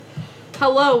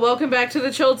Hello, welcome back to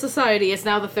the Chilled Society. It's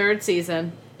now the 3rd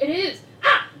season. It is.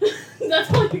 Ah!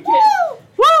 That's all you get.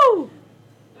 Woo!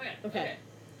 Okay.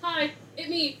 Hi, it's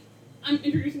me. I'm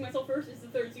introducing myself first. It's the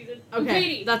 3rd season. I'm Okay,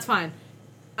 Katie. that's fine.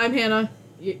 I'm Hannah.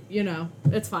 You know,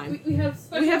 it's fine. We have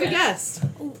special We have a guest.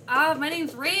 guest. My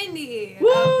name's Randi.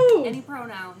 Woo! Any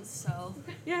pronouns, so.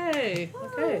 Yay.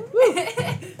 Okay. Woo.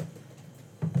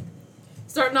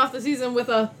 Starting off the season with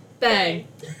a bang.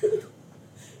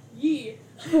 Yee.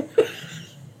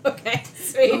 Okay.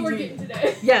 That's what we're getting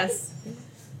today. Yes.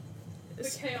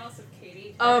 The chaos of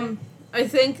Katie. I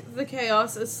think the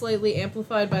chaos is slightly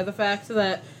amplified by the fact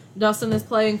that Dustin is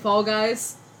playing Fall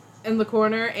Guys in the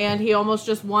corner, and he almost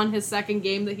just won his 2nd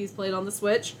game that he's played on the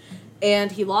Switch,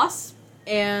 and he lost,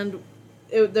 and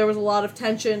there was a lot of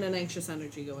tension and anxious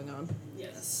energy going on.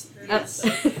 Yes.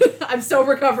 I'm still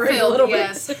recovering a little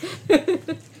yes.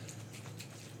 bit.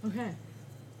 Okay.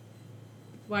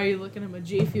 Why are you looking at my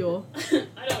G Fuel?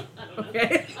 I don't know.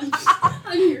 Okay.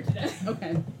 I'm here today.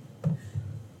 Okay.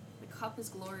 The cup is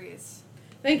glorious.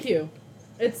 Thank you.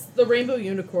 It's the Rainbow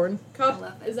Unicorn cup. I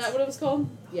love it. Is that what it was called?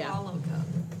 Yeah. Hollow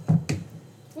cup.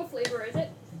 What flavor is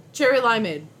it? Cherry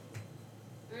limeade.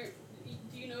 Alright,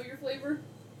 do you know your flavor?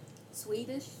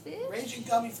 Swedish fish? Raging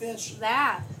gummy fish.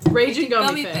 That. Raging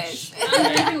gummy fish.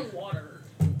 I'm drinking water.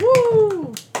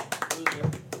 Woo!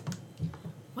 Loser.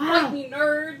 Wow. Like me,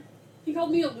 nerd. He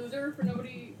called me a loser for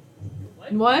nobody.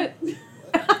 What? What?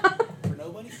 For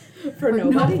nobody? For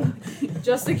nobody?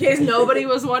 Just in case nobody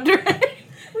was wondering.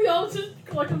 We all just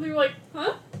collectively were like,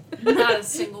 huh? Not a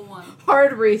single one.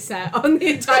 Hard reset on the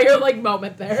entire,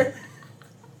 moment there.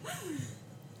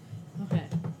 Okay.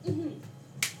 Mm-hmm.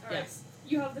 Alright. Yes.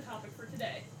 You have the topic for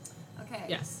today. Okay.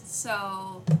 Yes.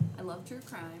 So, I love true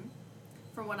crime.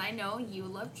 From what I know, you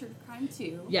love true crime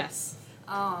too. Yes.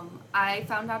 I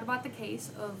found out about the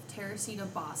case of Teresita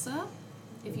Basa,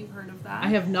 if you've heard of that. I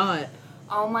have not.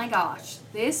 Oh my gosh.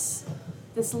 This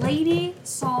lady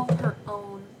solved her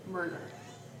own murder,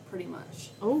 pretty much,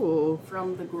 Oh.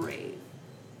 from the grave.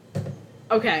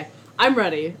 Okay. I'm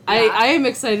ready. I am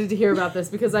excited to hear about this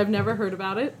because I've never heard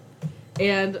about it.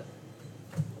 And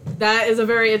that is a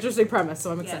very interesting premise,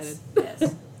 so I'm excited.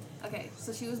 Yes. Okay,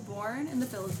 so she was born in the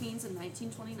Philippines in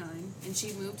 1929, and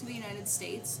she moved to the United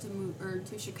States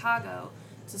to Chicago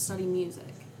to study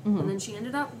music. Mm-hmm. And then she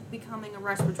ended up becoming a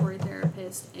respiratory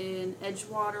therapist in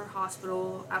Edgewater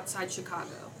Hospital outside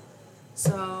Chicago.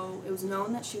 So it was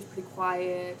known that she was pretty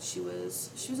quiet. She was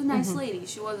a nice lady.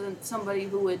 She wasn't somebody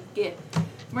who would get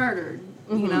murdered,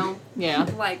 you know? Yeah.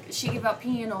 Like, she gave out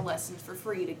piano lessons for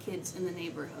free to kids in the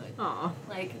neighborhood. Aw.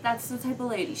 Like, that's the type of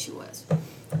lady she was.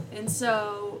 And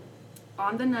so,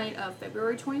 on the night of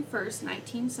February 21st,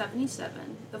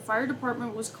 1977, the fire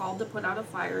department was called to put out a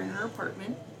fire in her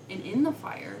apartment. And in the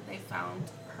fire, they found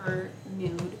her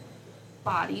nude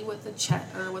body with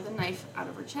a knife out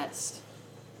of her chest.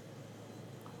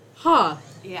 Huh.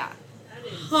 Yeah. That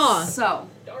is Huh. So.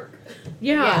 dark.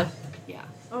 Yeah. Yeah.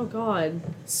 Oh, God.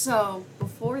 So,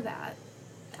 before that,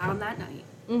 on that night,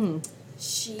 Mm-hmm.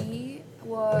 she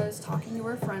was talking to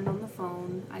her friend on the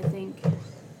phone, I think,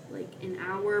 an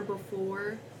hour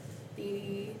before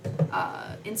the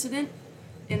incident.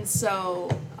 And so,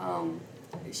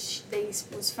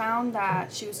 was found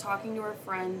that she was talking to her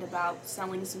friend about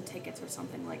selling some tickets or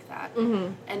something like that.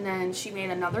 Mm-hmm. And then she made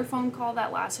another phone call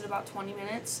that lasted about 20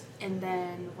 minutes. And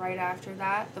then right after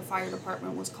that, the fire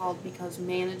department was called because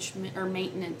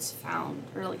maintenance found,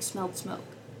 smelled smoke.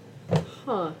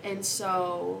 Huh. And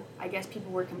so I guess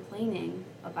people were complaining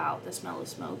about the smell of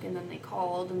smoke, and then they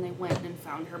called and they went and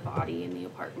found her body in the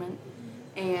apartment.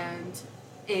 And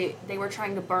they were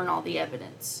trying to burn all the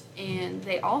evidence. And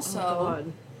they also,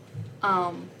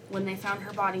 when they found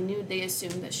her body nude, they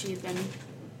assumed that she had been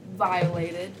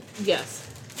violated. Yes.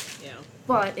 Yeah.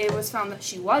 But it was found that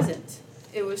she wasn't.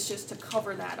 It was just to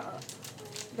cover that up.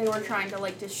 They were trying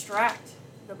to, distract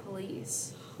the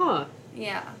police. Huh.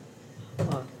 Yeah.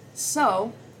 Huh.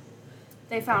 So,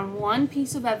 they found one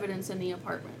piece of evidence in the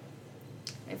apartment.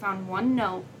 They found one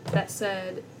note that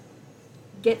said,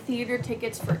 "Get theater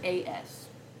tickets for AS."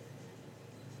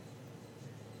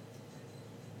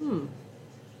 Huh.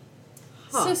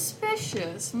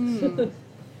 Suspicious.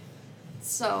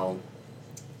 So,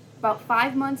 about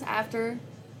 5 months after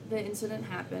the incident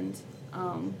happened,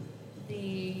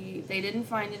 they didn't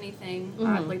find anything.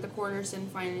 The coroners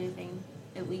didn't find anything,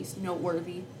 at least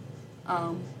noteworthy,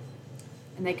 and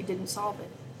they didn't solve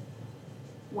it.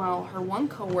 Well, her one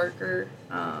coworker,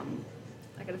 I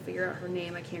gotta figure out her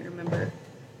name. I can't remember.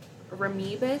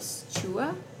 Ramibes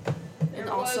Chua, and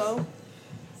also.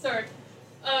 Sorry.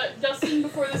 Dustin,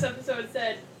 before this episode,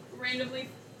 said randomly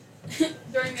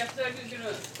during the episode he was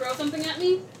gonna throw something at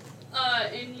me,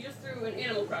 and he just threw an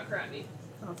animal cracker at me.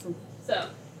 Awesome. So,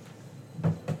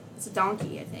 It's a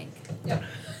donkey, I think. yep.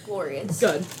 Glorious.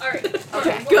 Good. Alright.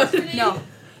 Okay. What was her name? No.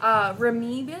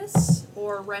 Remibus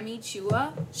or Remy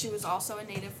Chua. She was also a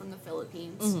native from the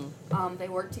Philippines. Mm-hmm. They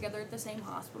worked together at the same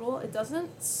hospital. It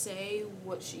doesn't say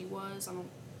what she was. I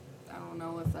don't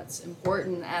know if that's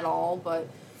important at all, but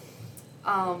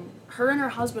her and her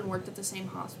husband worked at the same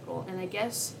hospital, and I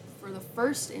guess for the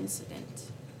first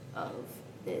incident of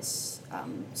this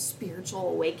spiritual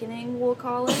awakening, we'll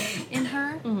call it, in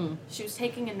her, she was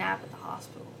taking a nap at the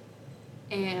hospital.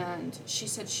 And she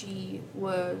said she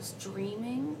was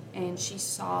dreaming and she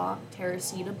saw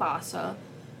Teresita Basa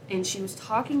and she was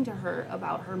talking to her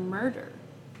about her murder.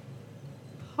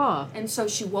 Huh. And so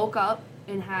she woke up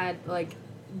and had like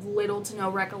little to no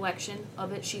recollection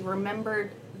of it. She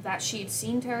remembered that she had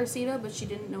seen Teresita, but she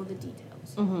didn't know the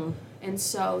details. Mm-hmm. And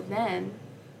so then,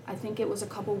 I think it was a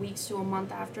couple weeks to a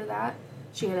month after that,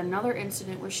 she had another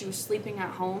incident where she was sleeping at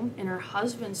home and her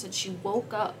husband said she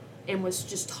woke up and was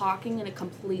just talking in a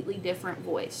completely different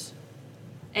voice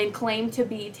and claimed to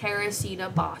be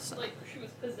Teresita Basa. Like, she was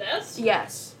possessed?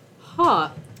 Yes. Huh.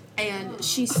 And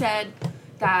she said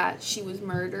that she was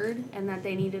murdered and that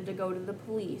they needed to go to the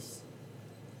police.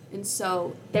 And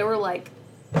so they were like,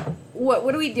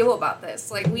 what do we do about this?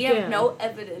 Like, we have Yeah. no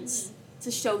evidence to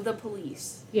show the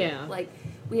police. Yeah. Like,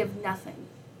 we have nothing.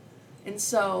 And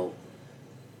so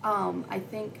I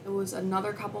think it was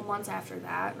another couple months after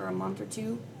that, or a month or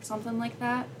two, something like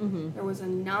that. Mm-hmm. There was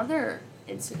another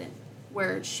incident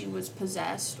where she was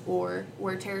possessed, or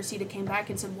where Teresita came back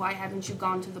and said, why haven't you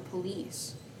gone to the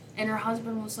police? And her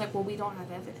husband was like, well, we don't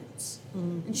have evidence.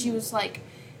 Mm-hmm. And she was like,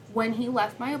 when he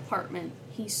left my apartment,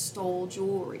 he stole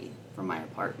jewelry from my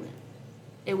apartment.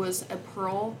 It was a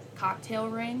pearl cocktail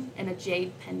ring and a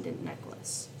jade pendant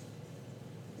necklace.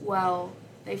 Well,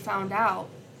 they found out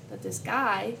that this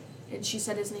guy, and she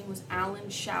said his name was Alan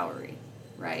Showery,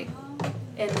 right?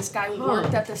 And this guy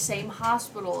worked at the same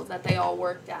hospital that they all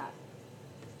worked at.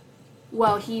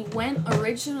 Well, he went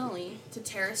originally to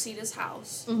Teresita's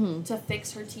house to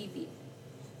fix her TV.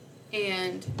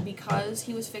 And because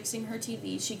he was fixing her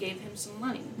TV, she gave him some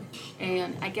money.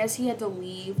 And I guess he had to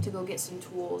leave to go get some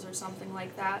tools or something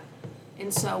like that.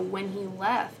 And so when he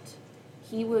left,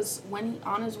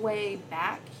 on his way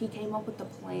back, he came up with the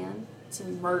plan to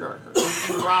murder her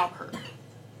and rob her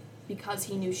because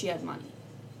he knew she had money.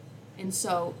 And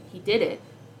so he did it.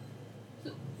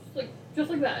 Like, just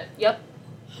like that. Yep.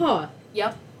 Huh.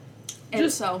 Yep. And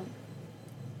Just- so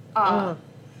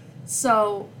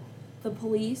the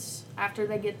police, after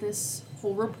they get this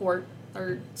whole report,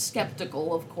 they're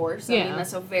skeptical, of course. I mean, Yeah.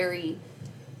 that's a very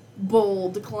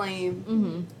bold claim.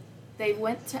 Mm-hmm. They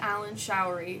went to Alan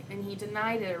Showery, and he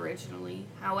denied it originally.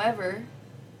 However,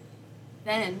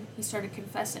 then he started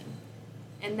confessing.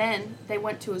 And then they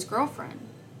went to his girlfriend,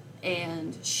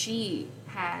 and she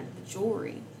had the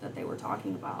jewelry that they were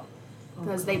talking about.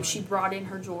 Because she brought in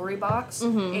her jewelry box,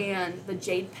 and the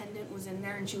jade pendant was in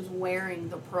there, and she was wearing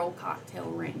the pearl cocktail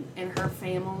ring. And her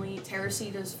family,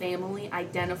 Teresita's family,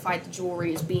 identified the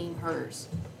jewelry as being hers.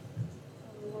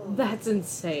 That's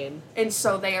insane. And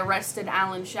so they arrested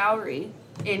Alan Showery,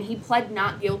 and he pled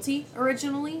not guilty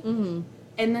originally. Mm-hmm.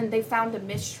 And then they found a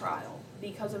mistrial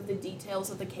because of the details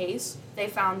of the case. They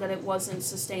found that it wasn't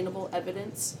sustainable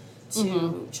evidence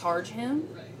to charge him.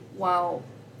 Right. Well,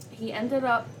 he ended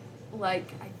up,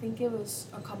 like, I think it was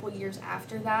a couple years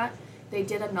after that, they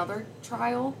did another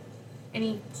trial, and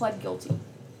he pled guilty.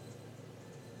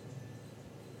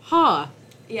 Huh.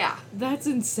 Yeah. That's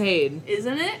insane.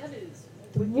 Isn't it? That is.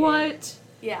 What?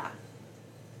 Yeah.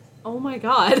 Oh my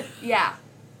god. Yeah.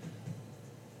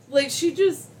 Like, she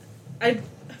just...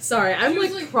 Sorry, I'm She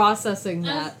was, like like, processing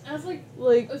that. As like,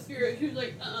 Like, a spirit, she was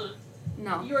like,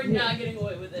 No. you are not getting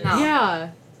away with this. No.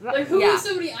 yeah. Like, who is Yeah.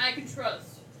 somebody I can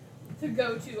trust to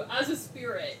go to as a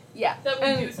spirit Yeah. that would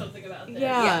And- do something about this?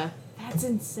 Yeah. That's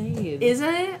insane.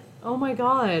 Isn't it? Oh my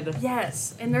god.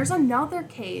 Yes. And there's another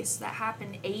case that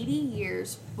happened 80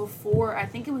 years before, I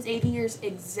think it was 80 years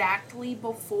exactly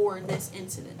before this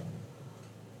incident.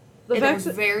 The And it fact was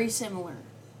that... very similar.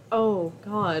 Oh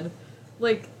god.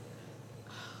 Like,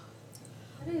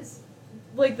 That is.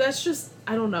 like, that's just...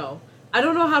 I don't know. I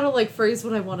don't know how to, like, phrase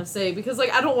what I want to say. Because,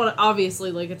 like, I don't want to...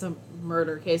 Obviously, like, it's a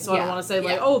murder case. So I don't Yeah, want to say,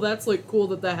 like, yeah. oh, that's, like, cool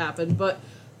that happened. But,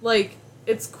 like,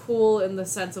 it's cool in the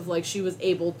sense of, like, she was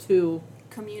able to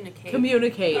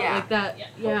communicate. Yeah. Like, that... Yeah.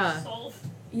 Yeah. Solve.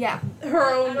 Yeah. Her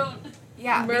I own... don't.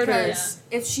 Yeah. Murder. Because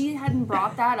if she hadn't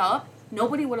brought that up,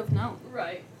 nobody would have known.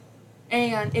 Right.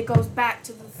 And it goes back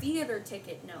to the theater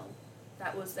ticket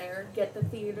that was there. Get the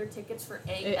theater tickets for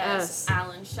A.S. A.S.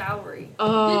 Alan Showery.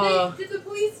 Did the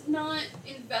police not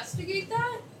investigate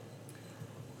that?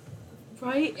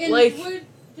 Right? And Like,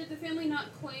 did the family not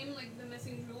claim like the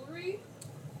missing jewelry?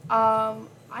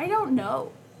 I don't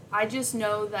know. I just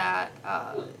know that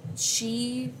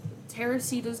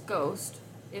Teresita's ghost,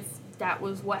 if that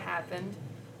was what happened,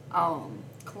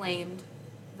 claimed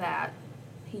that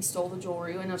he stole the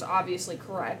jewelry, and it was obviously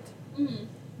correct. Mm-hmm.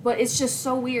 But it's just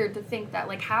so weird to think that,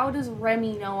 like, how does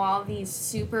Remy know all these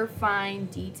super fine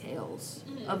details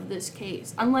of this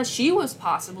case? Unless she was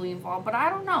possibly involved, but I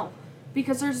don't know.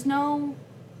 Because there's no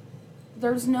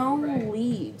Right.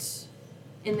 leads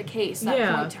in the case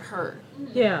that point to her.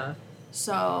 Mm-hmm. yeah.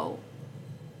 So,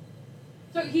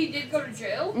 So he did go to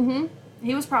jail?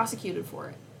 he was prosecuted for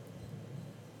it.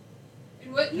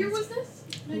 And what year was this?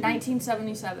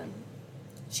 1977.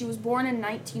 She was born in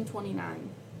 1929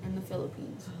 in the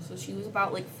Philippines. So she was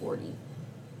about like 40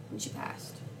 when she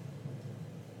passed.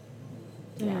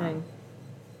 Dang.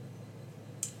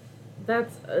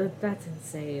 That's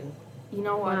insane. You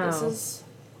know what? Wow. It's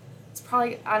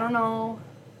probably, I don't know.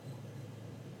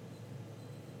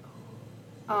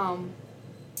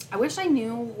 I wish I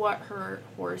knew what her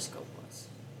horoscope was.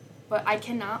 But I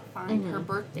cannot find her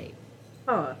birth date.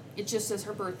 Huh. It just says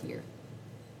her birth year.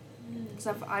 Because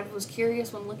I was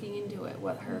curious when looking into it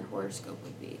what her horoscope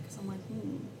would be. Because I'm like,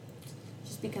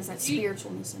 just because that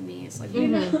spiritualness in me is like,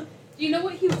 Do you know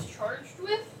what he was charged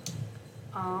with?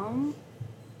 I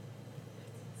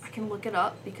can look it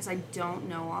up because I don't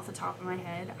know off the top of my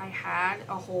head. I had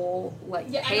a whole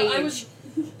Yeah, page, I was.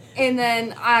 and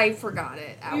then I forgot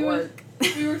it at work.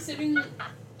 We were sitting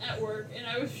at work, and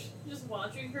I was just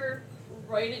watching her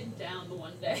write it down the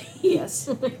one day. Yes,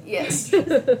 yes,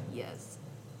 yes.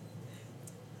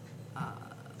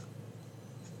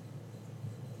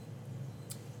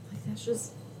 Like, that's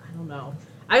just, I don't know.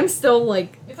 I'm still,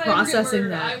 like, If I ever get processing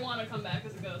murdered, that. I want to come back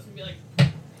as a ghost and be like,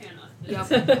 Hannah, Yep.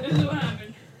 this is what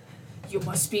happened. You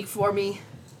must speak for me.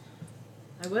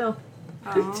 I will.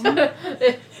 I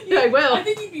I will.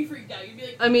 think you'd be freaked out. You'd be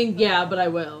like, I mean, yeah, but I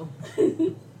will. Okay.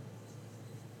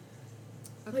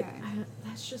 Like,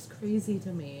 that's just crazy to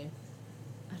me.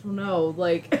 I don't know,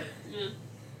 like... yeah.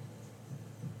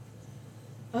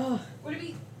 Oh, Would it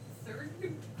be third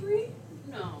degree?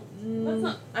 No. That's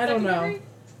not. I don't second know. Degree?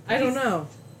 I don't know.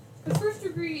 The first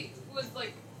degree was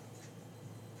like.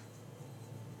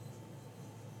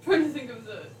 Trying to think of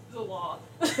the law.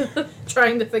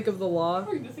 Trying to think of the law.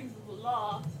 Trying to think of the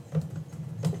law.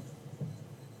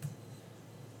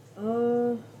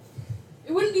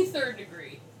 It wouldn't be third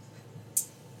degree.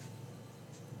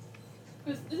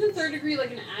 Because isn't third degree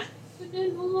like an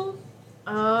accident almost?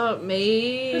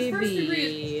 Maybe. Because first degree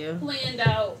is planned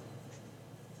out.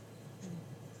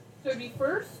 So it'd be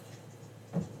first?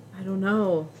 I don't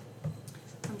know.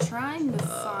 I'm trying to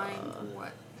find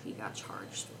what he got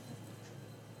charged with.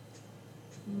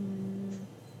 then- Mm.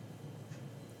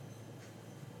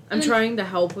 I'm trying to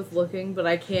help with looking, but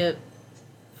I can't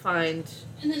find...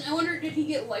 And then I wonder, did he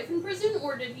get life in prison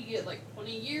or did he get like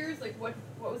 20 years? Like what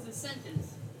was his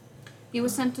sentence? He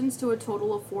was sentenced to a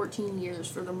total of 14 years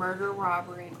for the murder,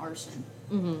 robbery, and arson.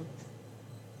 Mm-hmm.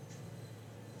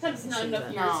 That's not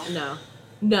enough No. years.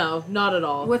 No, not at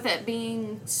all. With it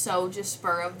being so just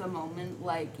spur of the moment,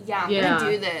 like, I'm Yeah.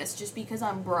 gonna do this just because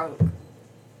I'm broke.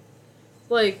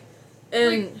 Like,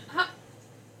 and... Like,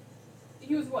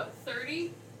 he was what,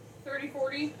 30,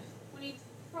 40 when he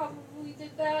probably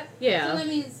did that? Yeah. So that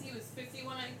means he was 50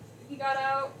 when he got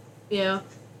out? Yeah,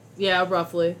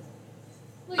 roughly.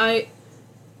 Like,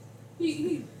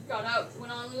 he got out,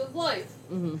 went on with his life.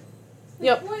 Mm-hmm. Like,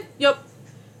 Yep. What? Yep.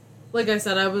 Like I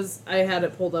said, I had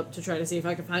it pulled up to try to see if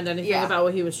I could find anything Yeah. about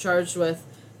what he was charged with.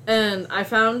 And I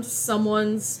found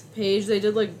someone's page, they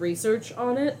did like research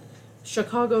on it,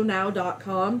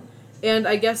 chicagonow.com, and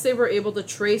I guess they were able to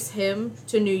trace him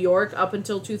to New York up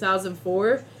until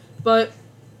 2004, but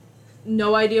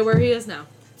no idea where he is now.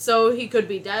 So he could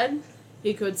be dead,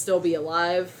 he could still be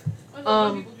alive. I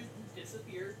thought people just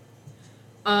disappeared.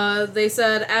 They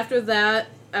said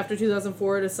after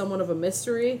 2004, it is somewhat of a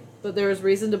mystery, but there is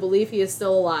reason to believe he is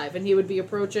still alive, and he would be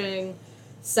approaching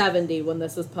 70 when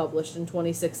this was published in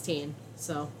 2016.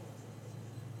 So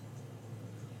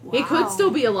he could Wow.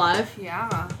 still be alive.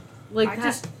 Yeah. Like I that.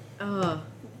 just- I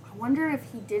wonder if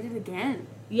he did it again.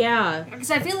 Yeah.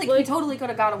 Because I feel like he totally could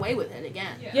have got away with it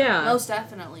again. Yeah. Most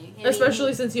definitely. I mean,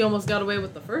 Especially since he almost got away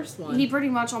with the first one. he pretty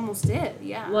much almost did,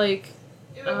 yeah. Like,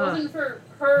 If it wasn't for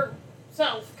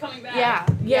herself coming back,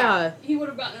 yeah. he would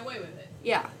have gotten away with it.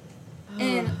 Yeah.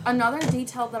 And another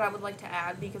detail that I would like to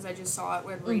add, because I just saw it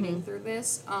when reading through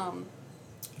this,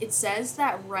 It says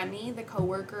that Remy, the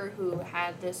coworker who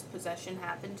had this possession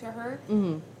happen to her,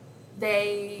 Mm-hmm.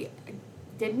 they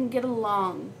didn't get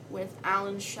along with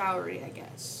Alan Showery, I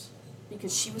guess,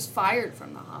 because she was fired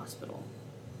from the hospital.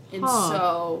 And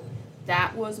so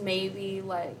that was maybe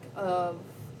like a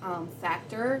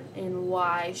factor in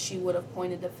why she would have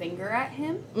pointed the finger at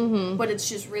him. Mm-hmm. But it's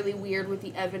just really weird with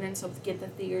the evidence of get the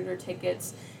theater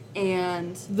tickets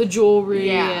and The jewelry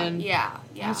yeah.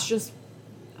 It's just,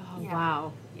 Yeah.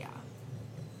 wow. Yeah.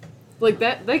 Like,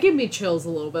 that gave me chills a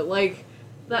little bit. Like,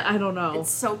 that, I don't know. It's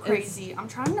so crazy. I'm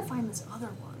trying to find this other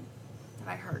one that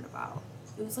I heard about.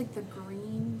 It was like the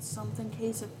green something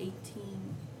case of 18.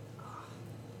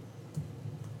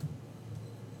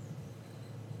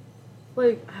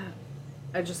 Like,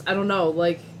 I don't know.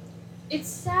 Like, It's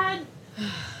sad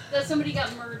that somebody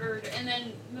got murdered and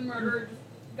then the murderer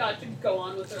got to go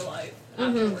on with their life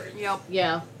afterwards. Yep.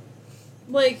 yeah.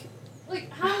 Like,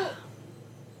 How?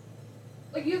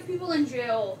 Like, you have people in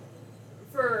jail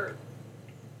for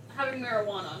having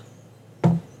marijuana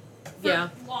for Yeah.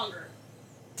 longer.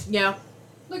 yeah.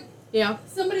 Like, Yeah.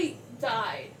 somebody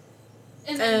died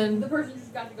and then And- the person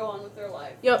just got to go on with their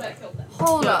life. Yep. That killed them.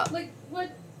 Hold Yep. up. Like,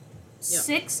 what?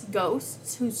 6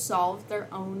 ghosts who solved their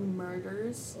own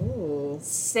murders. Oh.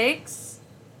 6?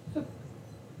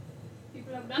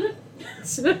 People have done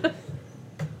it?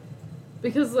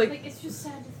 Because, like, Like, it's just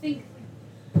sad to think.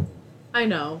 I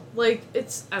know. Like,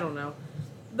 it's, I don't know.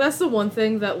 That's the one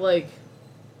thing that, like,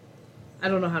 I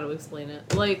don't know how to explain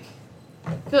it. Like,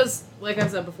 because, like I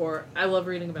said before, I love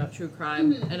reading about true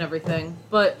crime Mhm. and everything.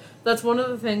 But that's one of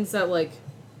the things that, like,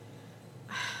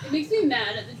 It makes me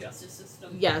mad at the justice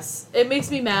system. yes, it makes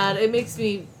me mad. It makes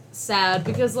me sad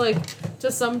because, like,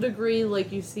 to some degree,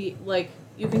 like, you see, like,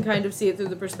 you can kind of see it through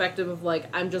the perspective of, like,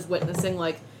 I'm just witnessing,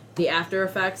 like, the after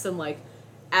effects and, like,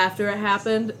 after it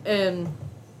happened. And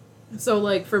so,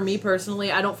 like, for me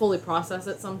personally, I don't fully process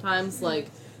it sometimes. Like,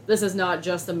 this is not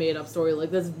just a made up story.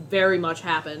 Like, this very much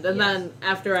happened. And Yes. then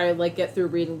after I, like, get through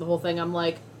reading the whole thing, I'm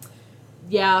like,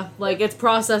 yeah, like, it's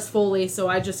processed fully, so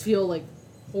I just feel, like,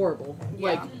 horrible. Yeah.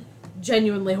 Like,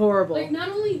 genuinely horrible. Like, not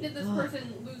only did this Ugh.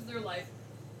 person lose their life,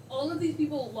 all of these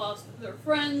people lost their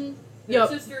friend, their Yep.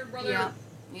 sister, brother,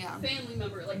 Yeah. family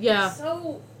member. Like, Yeah. it's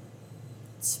so.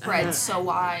 Spread so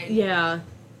wide. Yeah.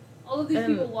 All of these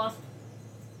And- people lost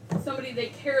somebody they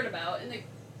cared about, and the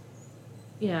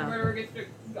Yeah. murderer gets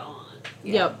gone.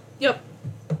 Yep. Yep.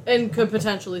 And could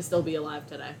potentially still be alive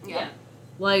today. Yeah.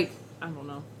 Like, I don't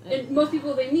know. And most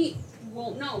people they meet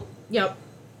won't know. Yep.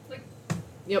 Like-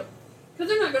 Yep. Because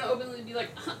they're not going to openly be like,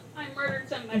 I murdered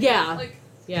somebody. Yeah. Like,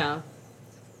 Yeah.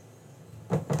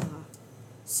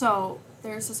 So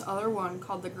there's this other one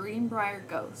called the Greenbrier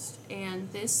Ghost, and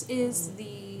this is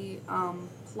the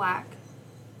plaque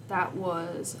that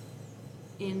was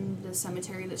in the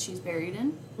cemetery that she's buried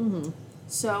in. Mm-hmm.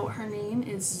 So her name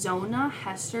is Zona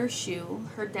Hester Shue.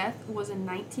 Her death was in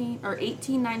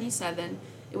 1897.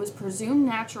 It was presumed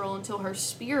natural until her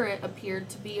spirit appeared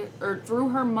to be, or through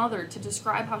her mother, to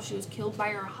describe how she was killed by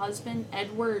her husband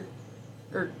Edward,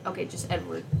 just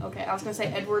Edward. Okay, I was gonna say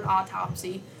Edward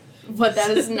Autopsy, but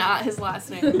that is not his last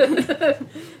name.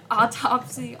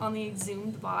 Autopsy on the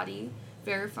exhumed body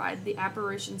verified the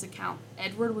apparition's account.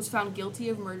 Edward was found guilty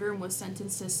of murder and was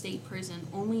sentenced to state prison.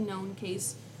 Only known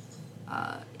case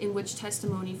in which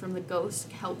testimony from the ghost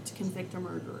helped convict a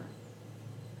murderer.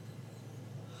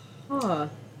 Huh.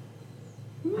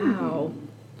 Wow.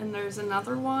 And there's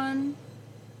another one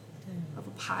of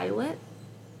a pilot.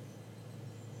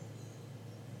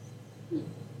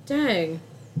 Dang.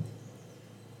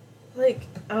 Like,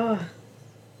 I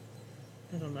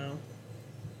don't know.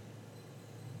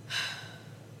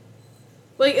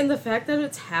 Like, and the fact that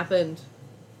it's happened,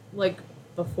 like,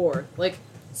 before. Like,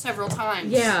 Several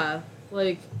times. yeah.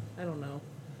 Like, I don't know.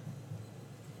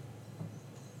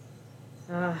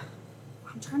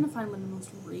 I'm trying to find when the most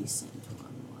recent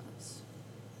one was.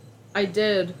 I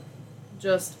did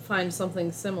just find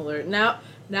something similar. Now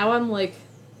I'm like,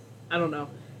 I don't know.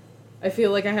 I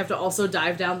feel like I have to also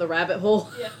dive down the rabbit hole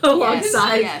Yeah.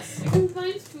 alongside. Yes. it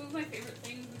combines two of my favorite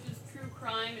things, which is true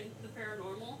crime and the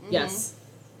paranormal. Yes.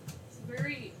 It's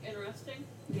very interesting.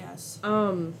 Yes.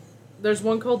 There's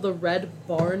one called the Red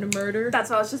Barn Murder.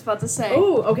 That's what I was just about to say.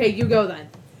 Oh, okay, you go then.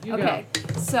 You Okay,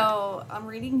 so I'm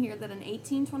reading here that in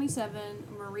 1827,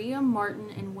 Maria Martin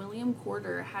and William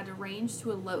Corder had arranged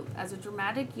to elope, as a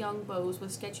dramatic young beaux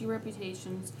with sketchy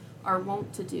reputations are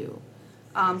wont to do.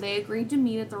 They agreed to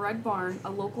meet at the Red Barn, a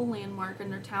local landmark in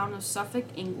their town of Suffolk,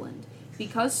 England.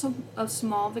 Because some of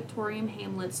small Victorian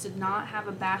hamlets did not have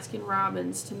a Baskin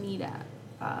Robbins to meet at,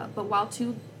 but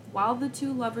while the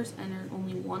two lovers entered,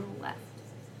 only one left.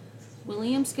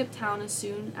 William skipped town as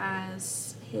soon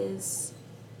as his...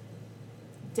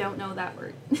 Don't know that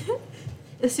word.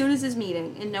 As soon as his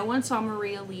meeting, and no one saw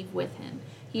Maria leave with him.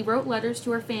 He wrote letters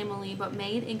to her family, but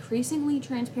made increasingly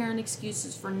transparent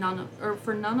excuses for none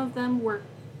of them were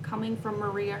coming from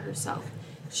Maria herself.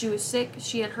 She was sick,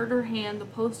 she had hurt her hand, the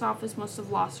post office must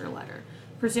have lost her letter.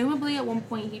 Presumably at one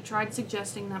point he tried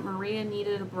suggesting that Maria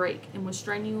needed a break and was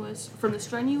strenuous from the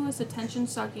strenuous,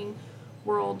 attention-sucking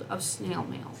world of snail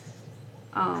mail.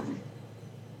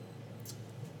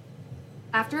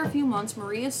 After a few months,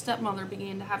 Maria's stepmother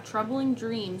began to have troubling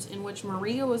dreams in which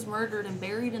Maria was murdered and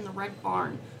buried in the Red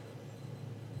Barn.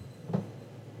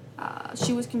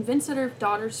 She was convinced that her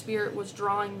daughter's spirit was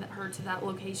drawing her to that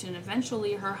location.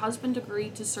 Eventually, her husband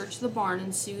agreed to search the barn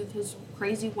and soothe his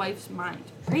crazy wife's mind.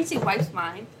 Crazy wife's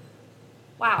mind?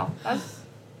 Wow, that's...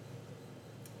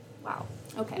 Wow,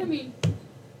 okay. I mean...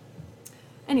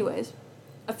 Anyways,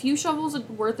 a few shovels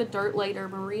worth of dirt later,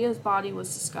 Maria's body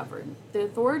was discovered. The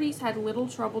authorities had little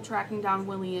trouble tracking down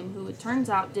William, who it turns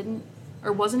out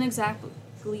wasn't exactly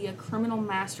a criminal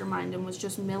mastermind and was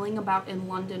just milling about in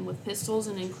London with pistols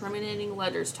and incriminating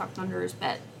letters tucked under his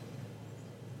bed.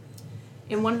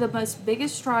 In one of the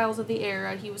biggest trials of the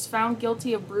era, he was found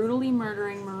guilty of brutally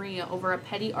murdering Maria over a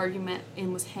petty argument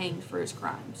and was hanged for his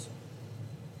crimes.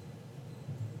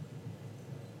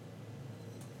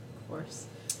 Of course.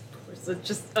 It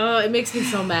just, it makes me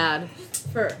so mad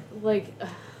for, like,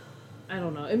 I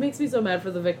don't know. It makes me so mad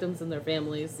for the victims and their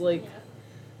families. Like, Yeah.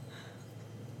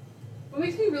 What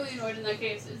makes me really annoyed in that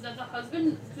case is that the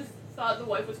husband just thought the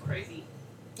wife was crazy.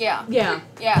 Yeah. yeah.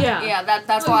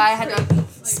 That's why I had to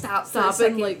stop for a Stop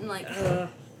second, and, like, Like,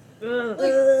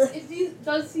 it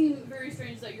does seem very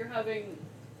strange that you're having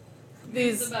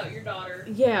These- dreams about your daughter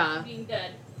yeah. being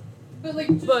dead. But, like,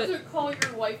 just to call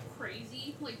your wife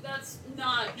crazy, like, that's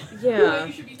not what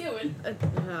you should be doing.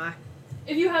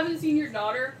 If you haven't seen your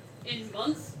daughter in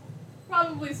months,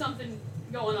 probably something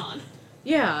going on.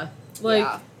 Yeah. Like,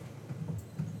 Yeah.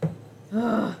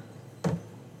 ugh.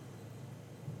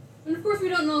 And of course we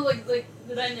don't know, like the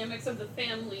dynamics of the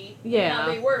family and Yeah. how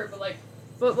they were, but, like...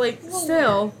 But, like, Well,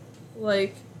 still,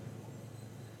 like,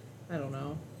 I don't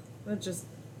know. That just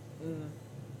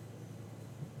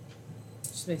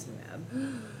makes me mad.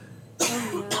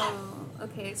 Oh no.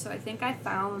 Okay, so I think I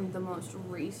found the most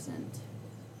recent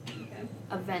Okay.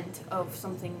 event of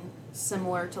something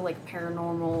similar to like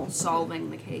paranormal solving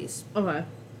the case. Okay.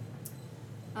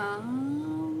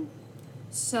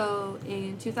 So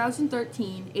in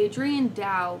 2013, Adrian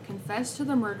Dow confessed to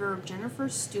the murder of Jennifer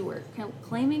Stewart,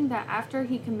 claiming that after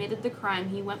he committed the crime,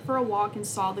 he went for a walk and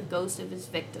saw the ghost of his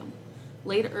victim.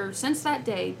 Since that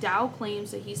day, Dow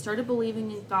claims that he started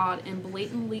believing in God and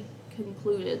blatantly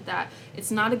concluded that it's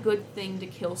not a good thing to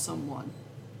kill someone.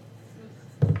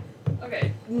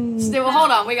 Okay. Still,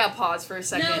 hold on, we got pause for a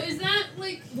second. Now, is that,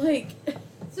 like... Like,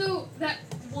 So, that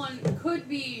one could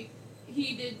be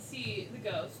he did see the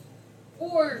ghost.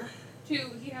 Or,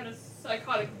 two, he had a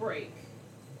psychotic break.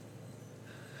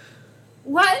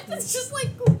 What? It's just like...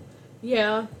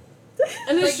 yeah.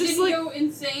 And Like, it's did just he like, go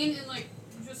insane and, like,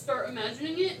 just start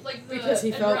imagining it? Like, the Because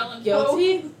he Edgar felt Allan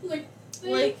guilty? Poe, like,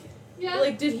 thing? like, Yeah.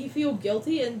 like, did he feel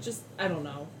guilty and just, I don't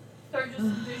know. Start just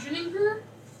visioning her?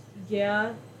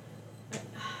 Yeah.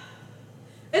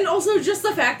 And also just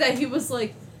the fact that he was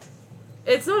like,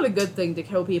 it's not a good thing to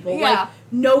kill people. Yeah. Like,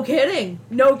 no kidding.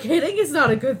 No kidding, it's not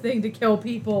a good thing to kill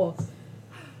people.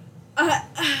 Some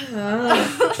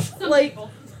like,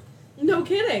 people. no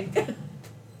kidding.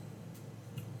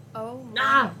 Oh.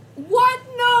 Ah. What?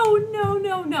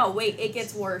 No. Wait, it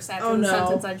gets worse after Oh, the no.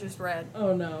 sentence I just read.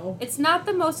 Oh no. It's not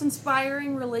the most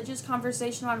inspiring religious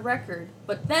conversation on record,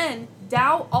 but then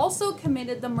Dow also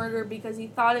committed the murder because he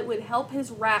thought it would help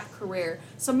his rap career.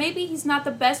 So maybe he's not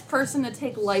the best person to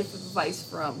take life advice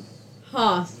from.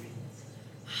 Huh.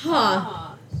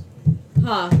 Ah.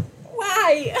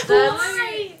 Why? That's-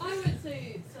 I would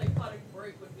say psychotic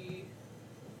break would be...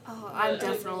 Oh, I'm Yeah,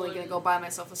 definitely everyone. gonna go buy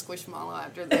myself a Squishmallow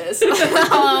after this.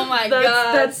 Oh my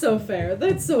god. That's so fair.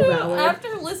 That's so valid.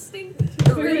 After listening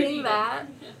to reading that.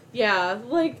 Yeah,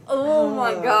 like, Oh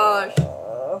my gosh.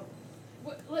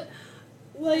 What,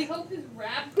 like, help his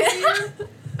rap career?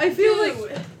 I feel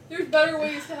Dude, like, there's better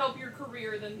ways to help your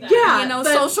career than that. Yeah. You know,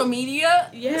 but- social media?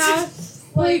 yeah,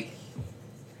 like,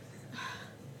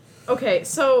 okay,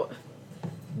 so,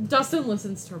 Dustin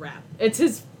listens to rap. It's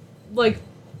his, like,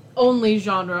 only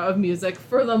genre of music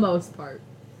for the most part.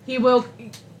 He will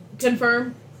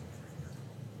confirm.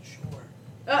 Sure.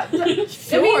 I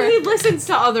Sure. mean, he listens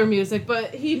to other music,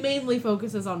 but he mainly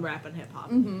focuses on rap and hip hop.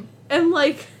 Mm-hmm. And,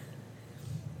 like,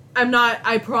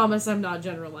 I promise I'm not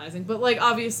generalizing, but, like,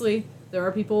 obviously, there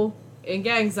are people in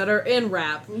gangs that are in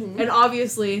rap. Mm-hmm. And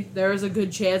obviously, there is a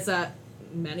good chance that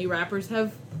many rappers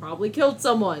have probably killed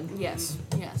someone. Yes.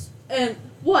 Yes. And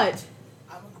what?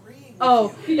 I'm agreeing with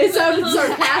Oh, you. it sounded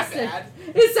sarcastic. Bad.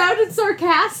 It sounded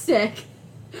sarcastic.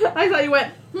 I thought you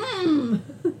went,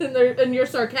 in your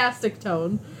sarcastic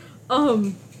tone.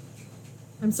 I'm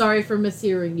sorry for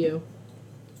mishearing you.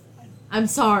 I'm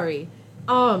sorry.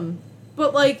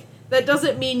 But, like, that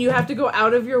doesn't mean you have to go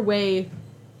out of your way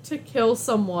to kill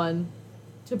someone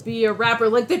to be a rapper.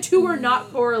 Like, the two are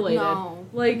not correlated. No.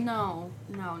 Like, No,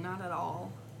 not at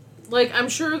all. Like, I'm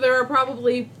sure there are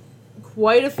probably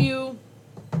quite a few,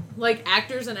 like,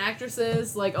 actors and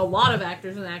actresses, like, a lot of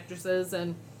actors and actresses,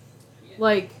 and,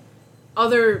 like,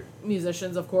 other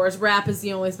musicians, of course. Rap is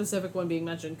the only specific one being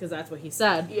mentioned, because that's what he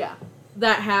said. Yeah.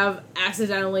 That have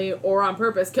accidentally or on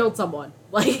purpose killed someone.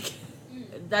 Like,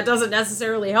 that doesn't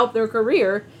necessarily help their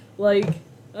career. Like,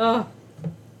 I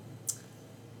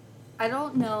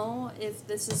don't know if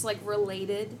this is, like,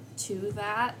 related to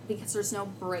that, because there's no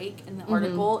break in the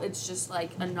article. It's just,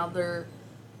 like, another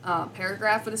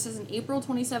paragraph. But it says, in April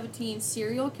 2017,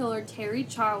 serial killer Terry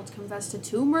Childs confessed to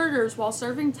 2 murders while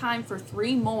serving time for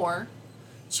 3 more.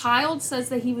 Childs says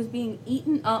that he was being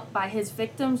eaten up by his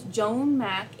victims Joan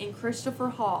Mack and Christopher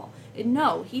Hall. And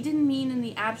no, he didn't mean in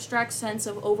the abstract sense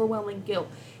of overwhelming guilt.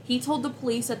 He told the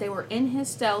police that they were in his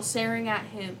cell staring at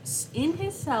him,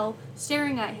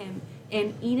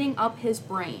 and eating up his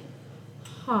brain.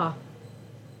 huh.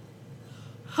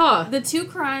 The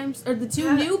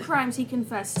two new crimes he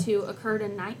confessed to occurred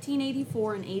in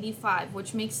 1984 and 85,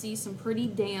 which makes these some pretty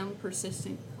damn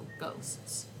persistent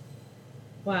ghosts.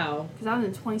 Wow. Because that was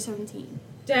in 2017.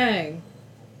 Dang.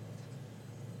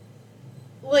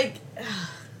 Like,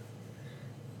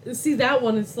 see, that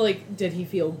one is like, did he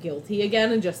feel guilty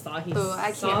again and just thought he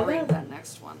I saw can't read that? that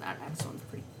next one. That next one's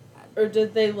pretty bad. Or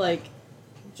did they, like,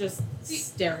 just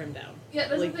stare him down? Yeah,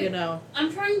 that's Like, the thing. you know.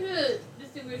 I'm trying to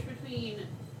distinguish between,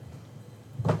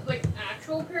 like,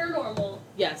 actual paranormal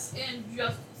Yes. and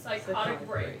just psychotic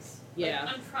breaks. Yeah.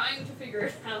 Like, I'm trying to figure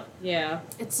it out. Yeah.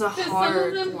 It's a 'Cause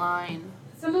hard line.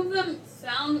 Some of them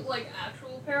sound like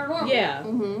actual paranormal. Yeah.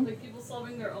 Mm-hmm. Like people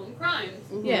solving their own crimes.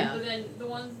 Yeah. But then the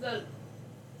ones that,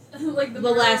 like The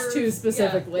last two murders,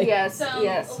 specifically. Yes, sound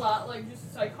yes. a lot like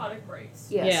just psychotic breaks.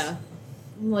 Yes. Yeah.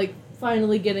 Like,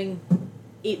 finally getting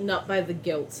eaten up by the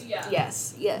guilt. Yeah.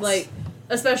 Yes, yes. Like,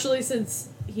 especially since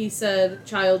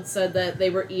Child said that they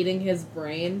were eating his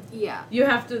brain. Yeah. You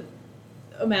have to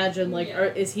imagine, like, Yeah.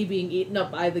 is he being eaten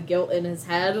up by the guilt in his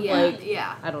head? Yeah. Like,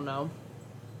 Yeah. I don't know.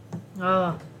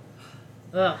 Ugh.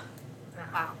 Wow.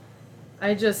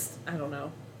 I don't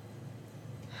know.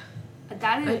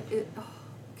 That is,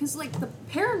 because like the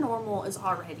paranormal is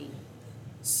already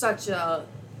such a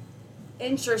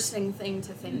interesting thing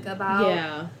to think about.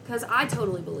 Yeah. Because I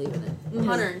totally believe in it,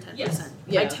 110%. Yes.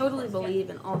 Yeah. I totally believe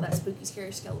in all that spooky,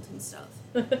 scary skeleton stuff.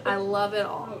 I love it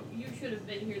all. Oh, you should have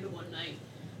been here the one night.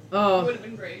 It Oh. would have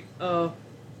been great. Oh.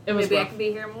 It was Maybe I rough. can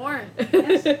be here more.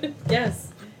 Yes.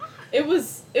 It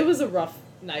was a rough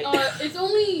night. It's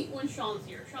only when Sean's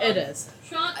here. It is.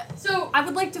 Sean. So I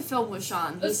would like to film with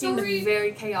Sean. He A seems story-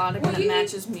 very chaotic what and it you need-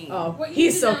 matches me. Oh, what you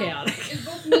he's need so to know chaotic. is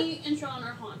both me and Sean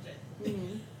are haunted.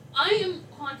 Mm-hmm. I am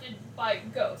haunted by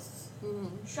ghosts.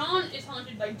 Mm-hmm. Sean is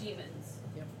haunted by demons.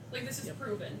 Yep. Like this is Yep.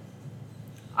 proven.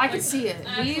 I can Like, see it.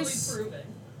 Actually He's proven.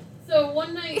 So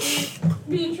one night,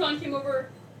 me and Sean came over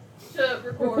to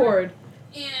Record.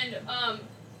 and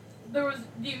there was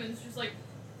demons just like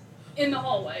in the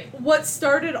hallway. What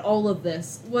started all of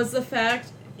this was the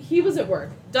fact he was at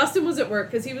work. Dustin was at work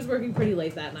because he was working pretty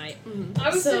late that night. mm-hmm. I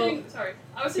was So- sitting. Sorry,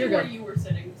 I was sitting You're where good. you were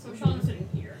sitting. So Sean was sitting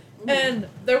here. And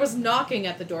there was knocking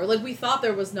at the door. Like, we thought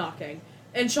there was knocking.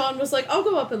 And Sean was like, I'll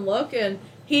go up and look. And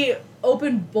he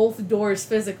opened both doors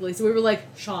physically. So we were like,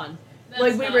 Sean. That's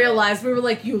Like, we not realized, we were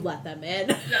like, you let them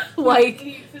in. it. Yeah. Like-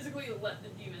 he physically let the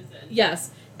demons in. Yes.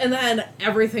 And then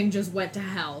everything just went to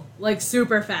hell. Like,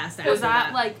 super fast after Was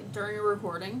that like during a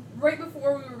recording? Right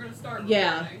before we were gonna start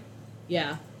Yeah. recording.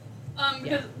 Yeah.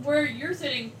 Because where you're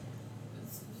sitting,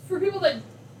 for people that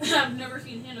have never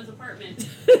seen Hannah's apartment,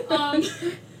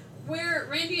 where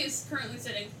Randy is currently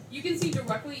sitting, you can see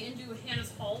directly into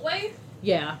Hannah's hallway.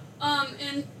 Yeah.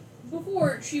 And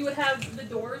before she would have the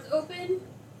doors open,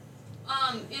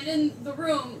 and in the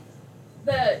room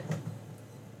that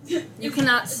You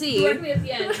cannot see. directly at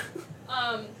the end,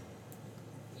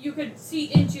 you could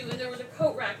see into, and there was a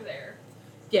coat rack there.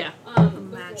 Yeah. I'm Before.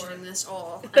 imagining this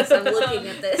all as I'm looking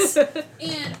at this.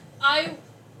 And I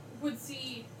would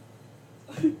see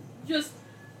just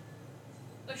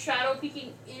a shadow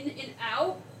peeking in and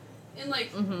out, and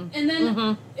like, Mm-hmm. and then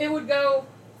Mm-hmm. it would go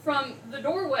from the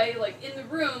doorway, like in the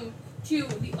room, to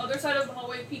the other side of the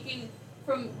hallway, peeking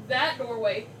from that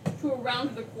doorway to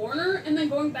around the corner, and then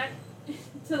going back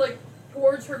to like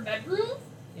towards her bedroom.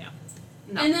 Yeah.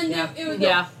 No. And then it was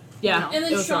Yeah. and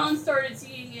then Sean rough. started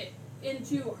seeing it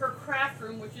into her craft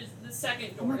room, which is the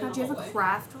second door. Oh my in god, the do you have a hallway.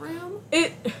 craft room?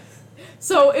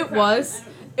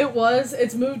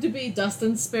 It's moved to be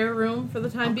Dustin's spare room for the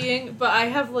time being, but I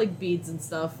have like beads and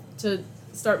stuff to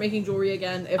start making jewelry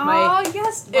again if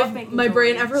yes, if my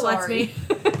brain ever lets me.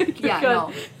 Yeah,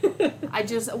 no. I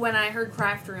just, when I heard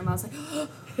craft room, I was like,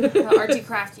 the artsy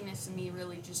craftiness in me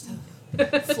really just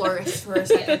flourished for a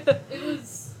second. It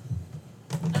was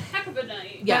a heck of a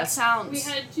night. Yeah. That sounds. We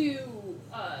had to.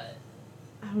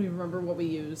 I don't even remember what we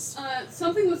used.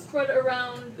 Something was spread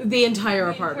around The entire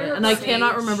apartment, and I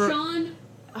cannot remember. Sean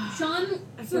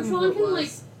can like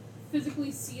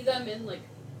physically see them and like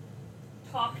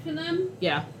talk to them.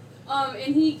 Yeah.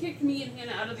 And he kicked me and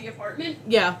Hannah out of the apartment.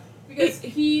 Yeah. Because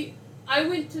I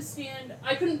went to stand.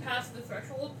 I couldn't pass the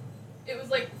threshold. It was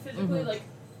like physically like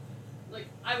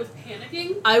I was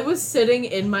panicking. I was sitting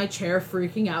in my chair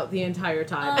freaking out the entire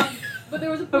time. But there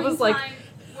was a point in time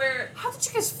where How did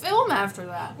you guys film after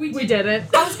that? we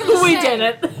didn't. I was gonna We say.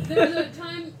 didn't. there was a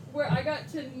time where I got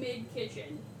to mid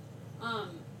kitchen,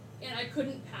 and I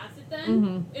couldn't pass it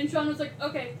then. And Sean was like,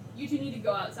 "Okay, you two need to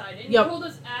go outside." And he told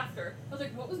us after. I was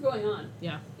like, "What was going on?"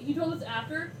 Yeah. He told us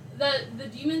after that the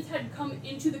demons had come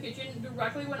into the kitchen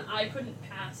directly when I couldn't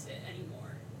pass it anymore.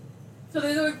 So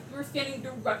they were standing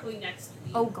directly next to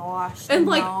me. Oh gosh. And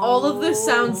like all of this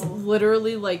sounds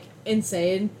literally like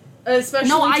insane, especially.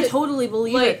 No, I totally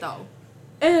believe it though.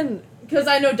 And because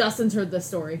I know Dustin's heard this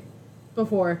story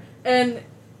before, and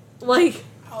like.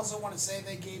 I also want to say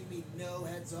they gave me no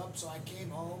heads up, so I came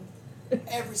home.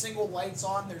 Every single light's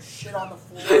on. There's shit on the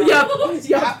floor. What's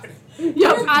happening?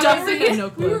 Dustin had no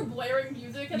clue. We were blaring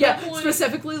music at that point.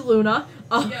 Specifically Luna.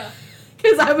 Yeah.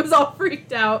 Because I was all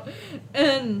freaked out,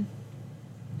 and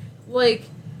like,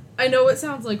 I know it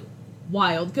sounds like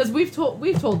wild because we've told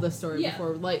this story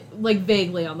before, like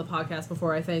vaguely on the podcast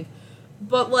before, I think,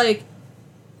 but like,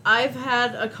 I've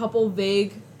had a couple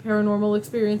vague paranormal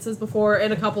experiences before,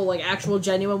 and a couple like actual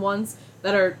genuine ones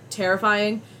that are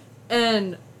terrifying,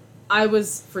 and I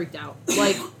was freaked out.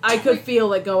 Like I could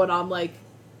feel it going on. Like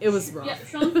it was rough. Yeah,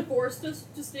 Sean forced us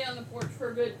to stay on the porch for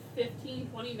a good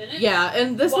 15-20 minutes. Yeah,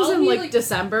 and this was in like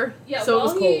December, so it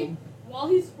was cold. While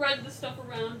he spread the stuff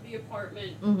around the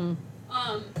apartment, Mm-hmm.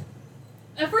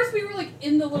 At first we were like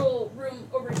in the little room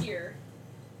over here,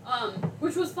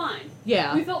 which was fine.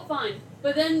 Yeah. We felt fine,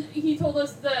 but then he told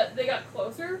us that they got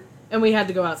closer. And we had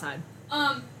to go outside.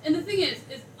 And the thing is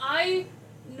I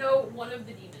know one of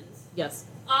the demons. Yes.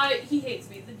 He hates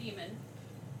me, the demon.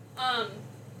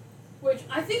 Which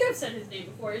I think I've said his name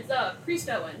before. It's Priest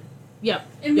Owen. Yep.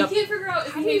 And we can't figure out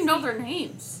if How do you know their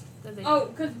names? Oh,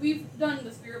 because we've done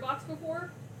the spirit box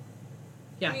before.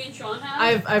 Yeah. Me and Sean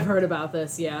have. I've heard about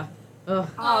this, yeah. Ugh.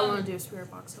 I want to do a spirit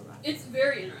box so bad. It's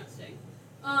very interesting.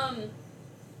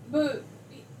 But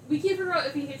we can't figure out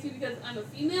if he hates me because I'm a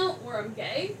female or I'm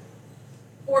gay,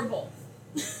 or both.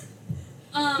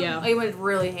 Yeah. He would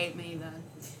really hate me then.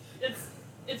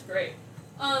 It's great.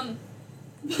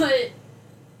 But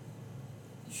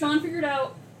Sean figured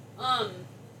out,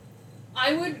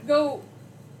 I would go,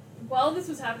 while this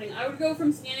was happening, I would go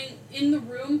from standing in the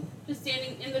room to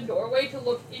standing in the doorway to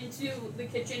look into the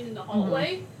kitchen in the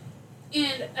hallway.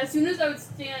 And as soon as I would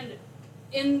stand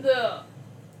in the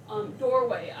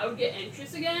doorway, I would get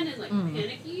anxious again and like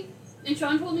panicky. And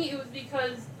Sean told me it was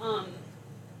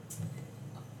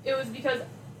because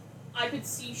I could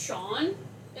see Sean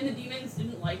and the demons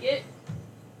didn't like it.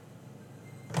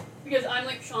 Because I'm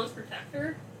like Sean's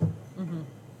protector. Mm-hmm.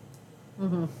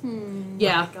 Mm-hmm.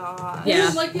 Yeah. Oh my God. They Yeah.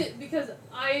 didn't like it because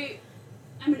I'm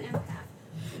an empath.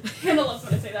 Hannah loves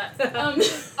when I say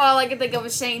that. All I can think of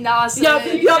is Shane Dawson.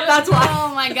 Yep, that's why.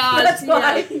 Oh my gosh. That's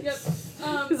why. Yep.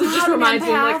 Because it just reminds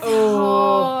me of like,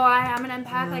 I am an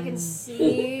empath. I can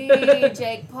see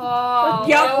Jake Paul.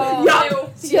 Yep, Oh.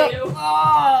 yep.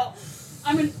 Oh.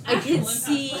 I'm an I actual can empath.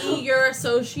 see you're a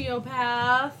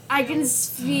sociopath. I can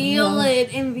feel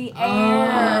it in the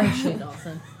air. Shane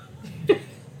Dawson.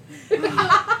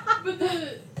 But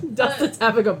the Dustin's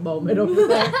having a moment over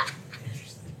there.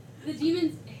 the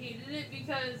demons hated it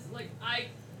because like I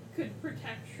could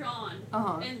protect Sean,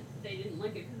 and they didn't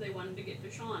like it because they wanted to get to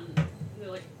Sean. And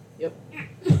they're like, Yep. Damn.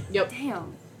 Yep.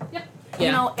 Yeah.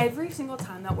 You know, every single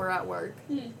time that we're at work,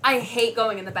 Hmm. I hate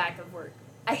going in the back of work.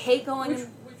 I hate going which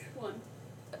in one?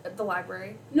 the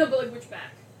library. No, but like which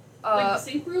back? Like the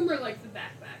sink room or like the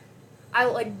back? I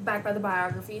like back by the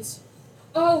biographies.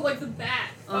 Oh, like the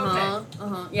back.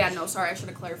 Okay. Yeah, no, sorry, I should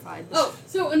have clarified. Oh,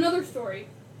 so another story.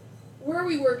 where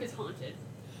we work is haunted.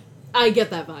 I get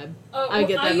that vibe. I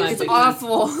get that vibe. It's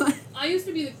awful. I used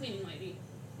to be the cleaning lady.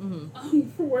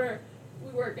 For where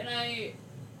we work, and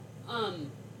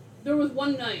there was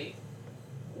one night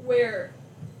where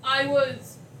I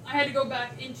had to go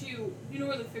back into, you know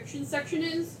where the fiction section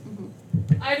is?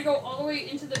 I had to go all the way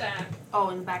into the back. Oh,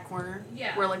 in the back corner?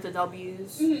 Yeah. Where, like, the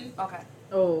W's? Okay.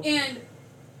 Oh. And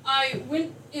I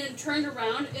went and turned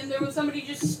around, and there was somebody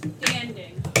just standing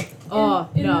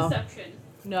in the section.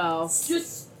 No.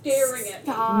 Just staring at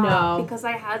me. No. Because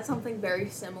I had something very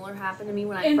similar happen to me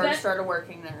when I first started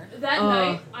working there. That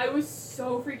night, I was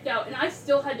so freaked out, and I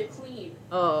still had to clean.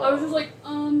 Oh. I was just like,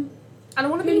 I don't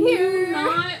want to be here.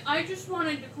 I just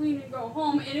wanted to clean and go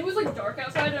home, and it was like dark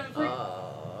outside, and I was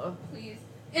like, please.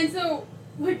 And so,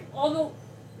 like, all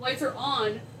the lights are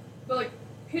on, but like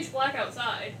pitch black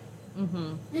outside.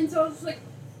 And so I was just like,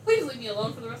 please leave me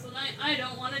alone for the rest of the night. I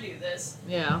don't want to do this.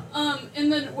 Yeah.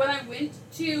 And then when I went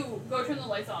to go turn the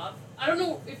lights off, I don't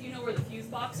know if you know where the fuse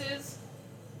box is.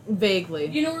 Vaguely.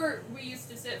 You know where we used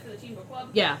to sit for the teen book club?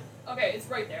 Yeah. Okay, it's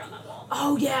right there on that wall.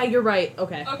 Oh, yeah, you're right.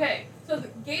 Okay. Okay, so the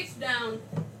gate's down,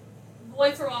 the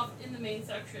lights are off in the main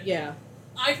section. Yeah.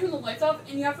 I turn the lights off,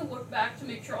 and you have to look back to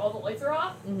make sure all the lights are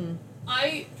off.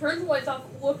 I turned the lights off,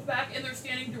 looked back, and they're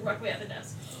standing directly at the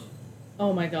desk.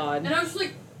 Oh, my God. And I was just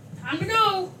like, time to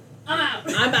go. I'm out.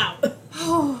 I'm out.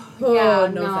 Yeah,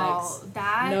 no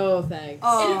thanks. No thanks.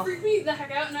 And it freaked me the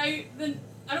heck out, and I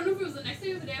don't know if it was the next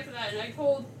day or the day after that, and I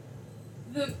told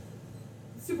the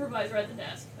supervisor at the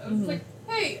desk. I was just like,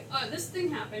 hey, this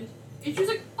thing happened. And she was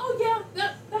like, oh yeah,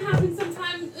 that happens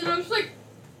sometimes. And I was like,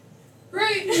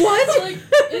 great. What? Like,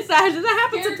 that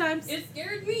happens sometimes. It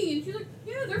scared me. And she's like,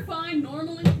 yeah, they're fine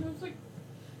normally. And I was like,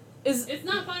 it's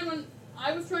not fine when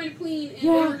I was trying to clean and they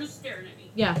were just staring at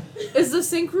me. Yeah. Is the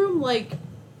sink room like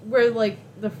where like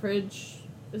the fridge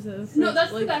is? It a fridge? No,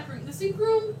 that's the back room. The sink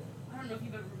room, I don't know if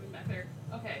you've ever been back there.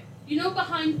 Okay. You know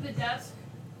behind the desk?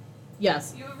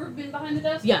 Yes. You ever been behind the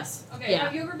desk? Yes. Okay. Yeah.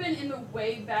 Have you ever been in the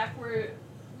way back where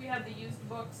we have the used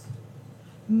books?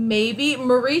 Maybe.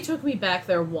 Marie took me back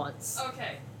there once.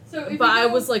 Okay. So but I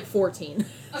was like 14.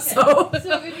 Okay. So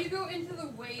if you go into the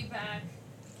way back,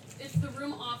 it's the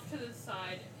room off to the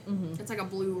side. It's like a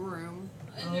blue room.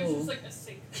 And there's just like a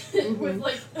sink with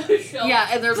like a shelf. Yeah,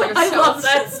 and there's like a shelf. I love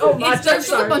that so much. There's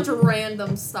just a bunch of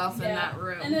random stuff in that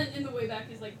room. And then in the way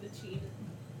back is like the teen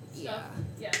stuff.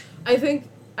 Yeah. I think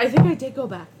I did go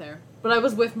back there, but I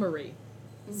was with Marie.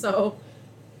 So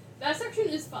that section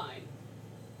is fine.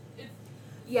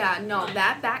 Yeah, no,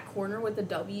 that back corner with the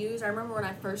W's, I remember when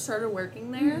I first started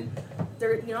working there,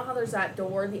 you know how there's that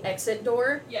door, the exit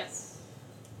door? Yes.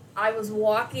 I was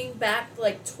walking back,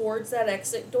 like, towards that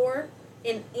exit door,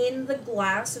 and in the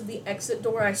glass of the exit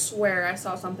door, I swear I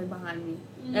saw something behind me.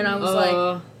 And I was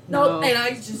like, nope, and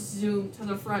I just zoomed to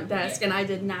the front desk, and I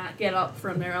did not get up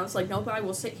from there. I was like, nope, I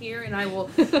will sit here, and I will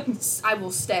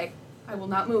stay. I will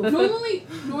not move.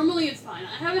 Normally it's fine.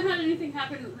 I haven't had anything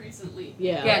happen recently.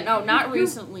 Yeah. Yeah, no, not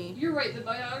recently. You're right, the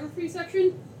biography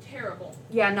section, terrible.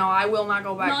 Yeah, no, I will not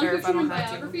go back there if I don't have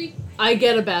biography, I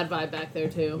get a bad vibe back there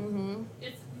too.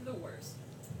 It's the worst.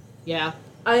 Yeah.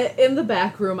 In the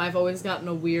back room, I've always gotten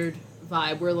a weird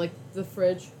vibe where like the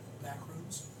fridge. Back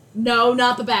rooms? No,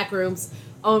 not the back rooms.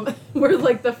 Where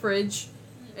like the fridge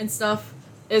and stuff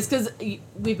is because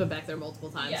we've been back there multiple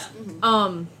times.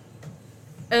 Yeah.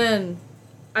 And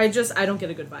I don't get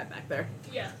a good vibe back there.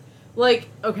 Yeah. Like,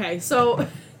 okay, so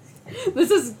this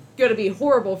is gonna be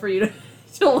horrible for you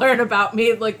to learn about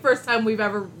me. Like, first time we've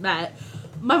ever met.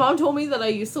 My mom told me that I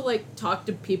used to, like, talk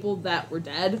to people that were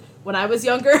dead when I was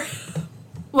younger.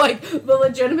 Like, the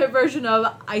legitimate version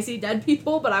of I see dead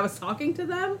people, but I was talking to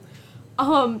them.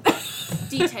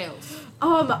 Details.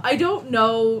 I don't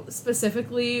know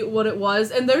specifically what it was.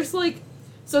 And there's, like,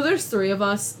 so there's 3 of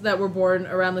us that were born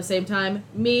around the same time.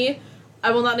 Me,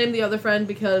 I will not name the other friend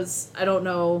because I don't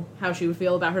know how she would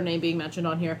feel about her name being mentioned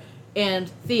on here, and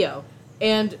Theo.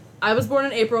 And I was born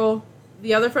in April,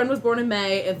 the other friend was born in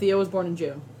May, and Theo was born in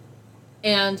June.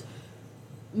 And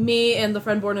me and the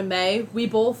friend born in May, we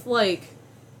both, like,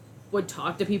 would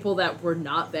talk to people that were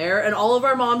not there, and all of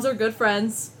our moms are good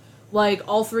friends. Like,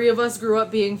 all 3 of us grew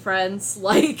up being friends.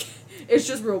 Like, it's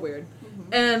just real weird.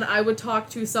 And I would talk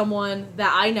to someone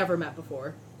that I never met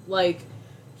before. Like,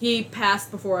 he passed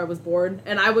before I was born,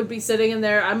 and I would be sitting in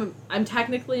there. I'm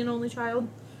technically an only child.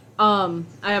 I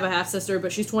have a half-sister,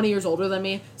 but she's 20 years older than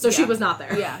me, so she was not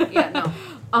there. Yeah,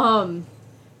 no.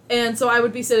 And so I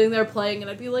would be sitting there playing, and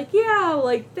I'd be like, yeah,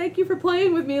 like, thank you for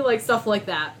playing with me, like, stuff like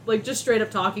that. Like, just straight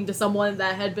up talking to someone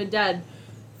that had been dead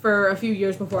for a few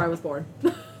years before I was born.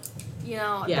 You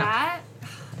know,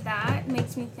 that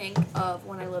makes me think of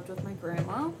when I lived with my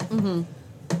grandma. Mm-hmm.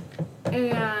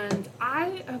 And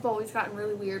I have always gotten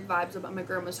really weird vibes about my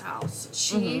grandma's house.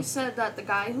 She said that the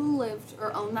guy who lived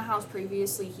or owned the house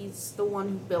previously, he's the one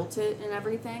who built it and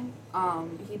everything.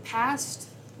 He passed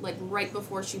like right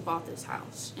before she bought this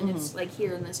house, and it's like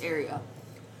here in this area.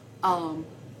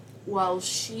 Well,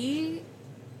 she's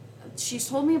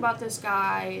told me about this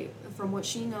guy. From what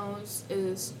she knows,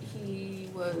 is he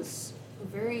was a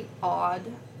very odd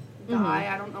guy.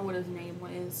 I don't know what his name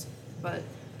was, but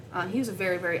he was a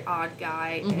very, very odd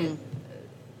guy, and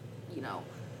you know.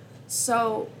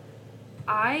 So,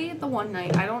 the one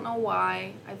night, I don't know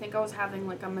why, I think I was having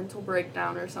like a mental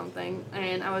breakdown or something,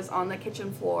 and I was on the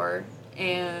kitchen floor,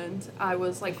 and I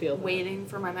was like waiting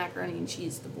for my macaroni and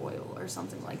cheese to boil or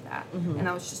something like that, and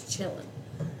I was just chilling,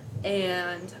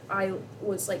 and I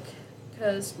was like,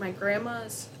 because my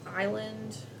grandma's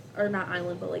island, or not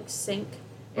island, but like sink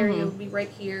area would be right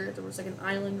here. There was like an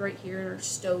island right here, and her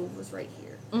stove was right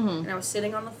here. And I was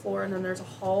sitting on the floor, and then there's a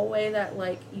hallway that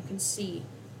like you can see.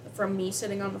 From me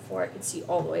sitting on the floor, I could see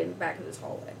all the way in the back of this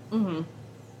hallway.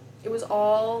 It was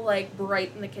all like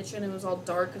bright in the kitchen. It was all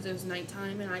dark because it was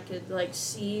nighttime, and I could like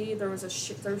see there was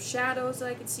there was shadows that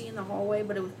I could see in the hallway,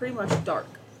 but it was pretty much dark.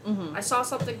 I saw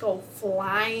something go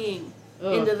flying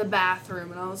into the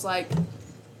bathroom, and I was like,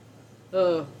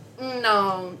 no. And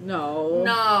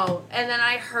then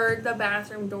I heard the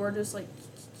bathroom door just like,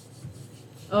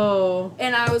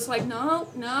 and I was like, no.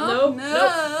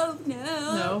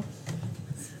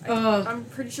 I'm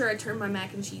pretty sure I turned my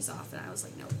mac and cheese off, and I was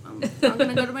like, no, I'm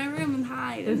gonna go to my room and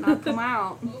hide and not come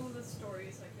out. Oh, the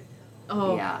stories I could tell.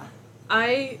 Oh, yeah.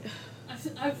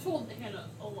 I've told Hannah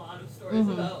a lot of stories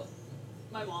about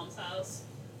my mom's house.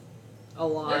 A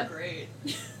lot. They're great.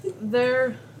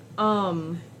 They're,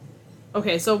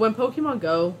 okay, so when Pokemon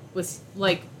Go was,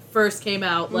 like, first came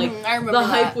out, like, I remember the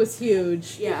hype was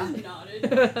huge. Yeah.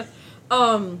 Nodded.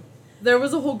 There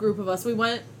was a whole group of us. We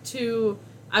went to,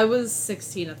 I was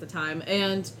 16 at the time,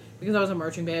 and because I was in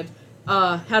marching band,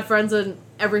 had friends in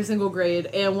every single grade,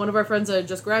 and one of our friends that had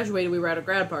just graduated, we were at a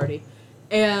grad party,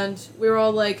 and we were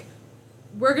all like,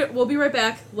 we'll be right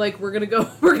back, like, we're gonna go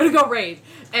raid,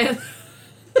 and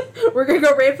we're gonna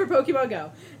go raid for Pokemon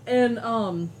Go,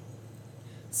 and,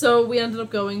 so we ended up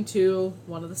going to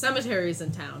one of the cemeteries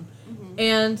in town,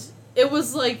 and it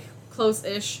was, like,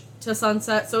 close-ish to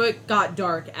sunset, so it got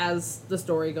dark as the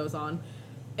story goes on,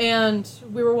 and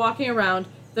we were walking around.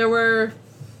 There were,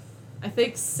 I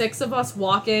think, 6 of us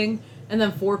walking, and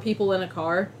then 4 people in a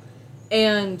car,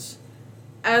 and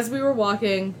as we were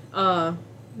walking, my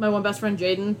one best friend,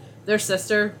 Jaden, their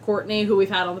sister, Courtney, who we've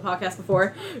had on the podcast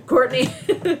before,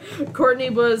 Courtney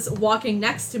was walking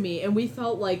next to me, and we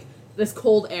felt like this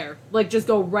cold air, like, just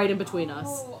go right in between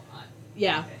us.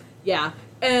 Yeah,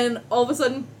 and all of a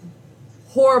sudden,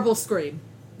 horrible scream.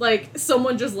 Like,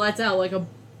 someone just lets out, like, a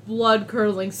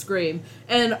blood-curdling scream,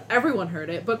 and everyone heard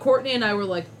it, but Courtney and I were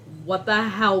like, what the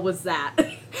hell was that?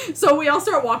 So we all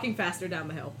start walking faster down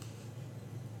the hill.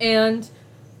 And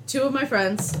 2 of my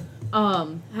friends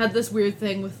had this weird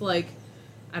thing with, like,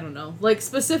 I don't know, like,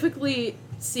 specifically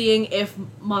seeing if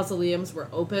mausoleums were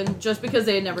open, just because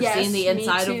they had never seen the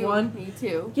inside of one. Me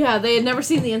too. Yeah, they had never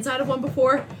seen the inside of one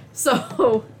before,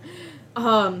 so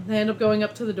they end up going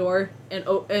up to the door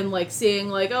and like seeing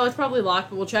like, oh, it's probably locked,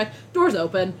 but we'll check. Door's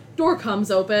open. Door comes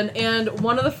open, and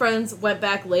one of the friends went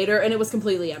back later, and it was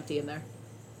completely empty in there.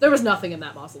 There was nothing in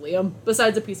that mausoleum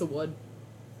besides a piece of wood.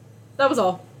 That was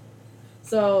all.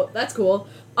 So that's cool.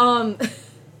 And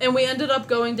we ended up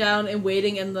going down and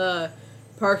waiting in the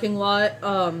parking lot,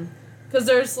 because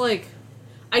there's like,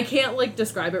 I can't like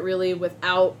describe it really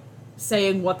without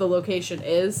saying what the location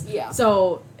is. Yeah.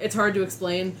 So it's hard to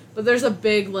explain, but there's a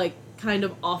big like kind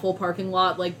of awful parking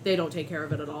lot, like they don't take care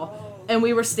of it at all. Oh. And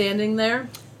we were standing there.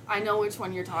 I know which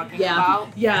one you're talking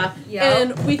about. Yeah.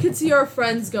 And we could see our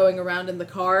friends going around in the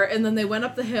car, and then they went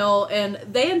up the hill, and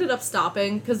they ended up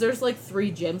stopping, because there's like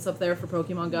 3 gyms up there for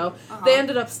Pokemon Go. They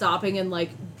ended up stopping and like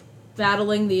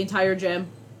battling the entire gym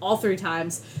all 3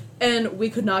 times, and we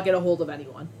could not get a hold of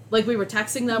anyone. Like, we were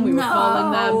texting them, we were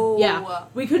calling them. Yeah,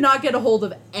 we could not get a hold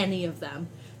of any of them.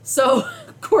 So,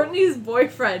 Courtney's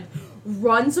boyfriend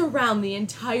runs around the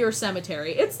entire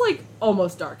cemetery. It's, like,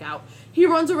 almost dark out. He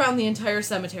runs around the entire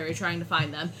cemetery trying to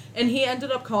find them, and he ended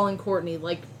up calling Courtney,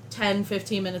 like, 10,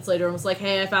 15 minutes later and was like,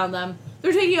 hey, I found them.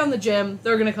 They're taking you on the gym.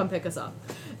 They're gonna come pick us up.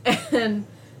 And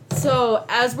so,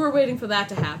 as we're waiting for that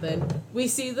to happen, we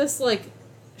see this, like,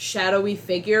 shadowy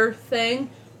figure thing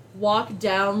walk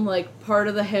down like part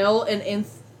of the hill, and in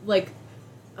like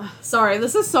sorry,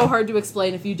 this is so hard to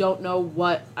explain if you don't know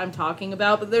what I'm talking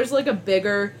about, but there's like a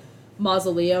bigger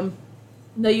mausoleum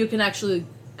that you can actually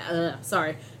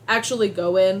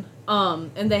go in,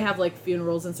 and they have, like,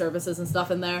 funerals and services and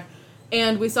stuff in there.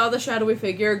 And we saw the shadowy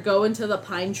figure go into the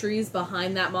pine trees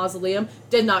behind that mausoleum,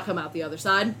 did not come out the other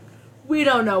side. We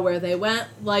don't know where they went.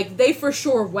 Like, they for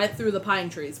sure went through the pine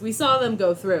trees. We saw them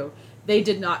go through. They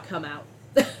did not come out.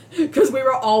 Because we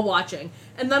were all watching.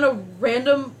 And then a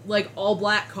random, like,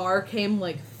 all-black car came,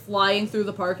 like, flying through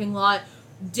the parking lot.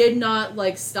 Did not,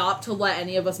 like, stop to let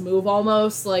any of us move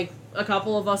almost. Like, a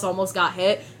couple of us almost got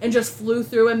hit. And just flew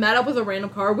through and met up with a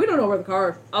random car. We don't know where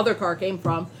the other car came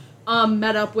from.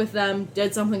 Met up with them,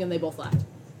 did something, and they both left.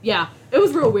 Yeah, it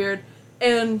was real weird.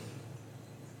 And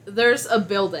there's a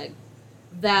building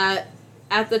that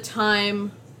at the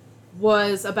time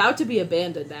was about to be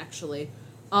abandoned, actually.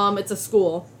 It's a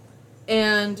school.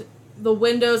 And the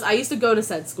windows, I used to go to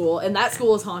said school, and that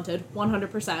school is haunted,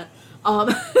 100%.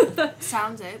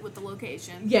 Sounds it with the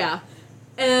location. Yeah.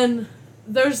 And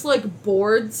there's, like,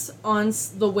 boards on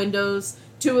the windows,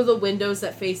 2 of the windows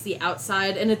that face the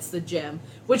outside, and it's the gym.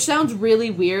 Which sounds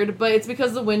really weird, but it's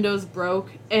because the windows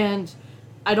broke, and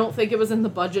I don't think it was in the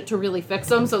budget to really fix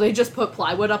them, so they just put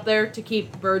plywood up there to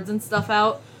keep birds and stuff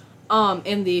out,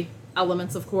 in the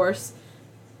elements, of course.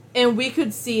 And we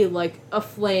could see, like, a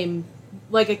flame,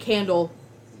 like a candle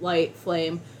light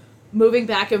flame, moving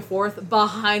back and forth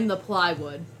behind the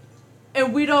plywood.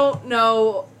 And we don't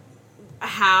know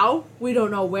how, we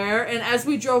don't know where, and as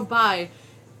we drove by,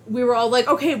 we were all like,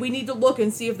 okay, we need to look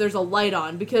and see if there's a light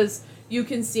on, because you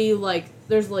can see, like,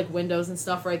 there's, like, windows and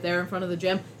stuff right there in front of the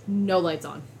gym. No lights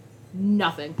on.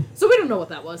 Nothing. So we don't know what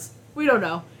that was. We don't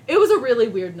know. It was a really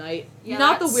weird night. Yeah,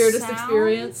 not the weirdest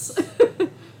experience.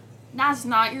 That's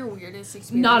not your weirdest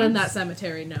experience. Not in that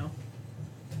cemetery, no.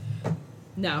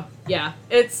 No. Yeah.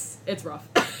 It's rough.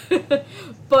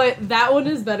 But that one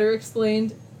is better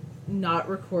explained not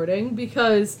recording,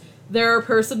 because there are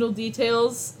personal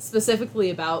details specifically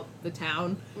about the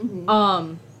town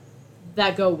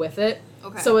that go with it.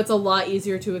 Okay. So it's a lot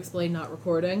easier to explain not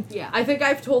recording. Yeah. I think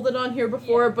I've told it on here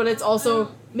before, but it's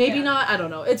also maybe not, I don't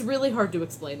know. It's really hard to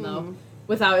explain though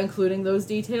without including those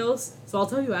details. So I'll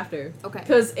tell you after. Okay.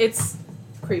 Because it's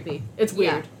creepy. It's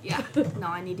weird. Yeah. No,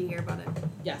 I need to hear about it.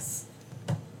 Yes.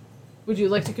 Would you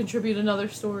like to contribute another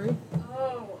story?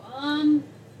 Oh,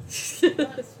 What story?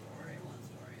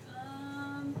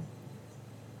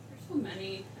 There's so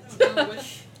many. I don't know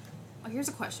which. Well, here's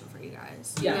a question for you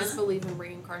guys. Yes. Do you guys believe in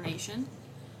reincarnation?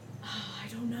 I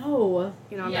don't know.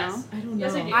 You don't Yes. know? I don't know.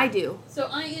 Yes, I do. I do. So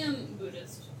I am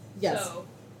Buddhist. Yes. So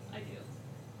I do.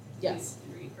 Yes.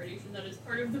 In reincarnation, that is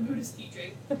part of the Buddhist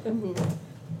teaching.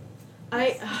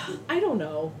 I don't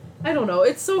know. I don't know.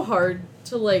 It's so hard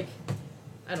to, like,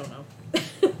 I don't know.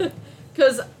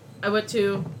 Because I went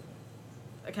to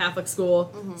a Catholic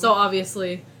school, so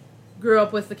obviously grew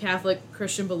up with the Catholic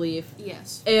Christian belief.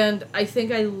 Yes. And I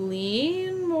think I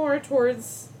lean more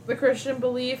towards the Christian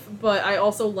belief, but I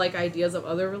also like ideas of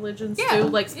other religions too,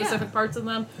 like specific parts of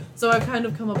them. So I've kind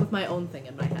of come up with my own thing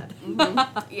in my head.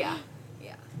 Yeah.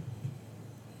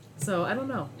 So I don't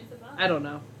know. I don't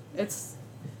know. It's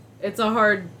a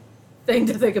hard thing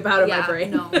to think about in my brain.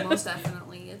 No, most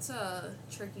definitely. It's a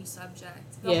tricky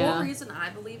subject. The whole reason I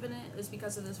believe in it is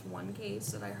because of this one case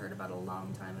that I heard about a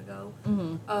long time ago.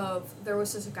 There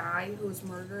was this guy who was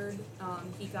murdered.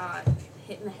 He got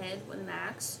hit in the head with an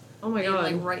axe. Oh my god.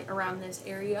 Like right around this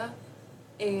area.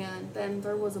 And then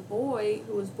there was a boy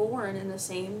who was born in the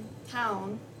same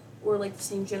town or like the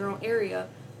same general area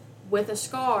with a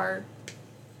scar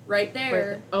right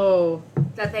there. Oh.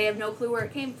 That they have no clue where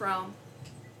it came from.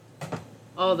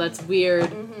 Oh, that's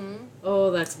weird.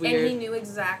 Oh, that's weird. And he knew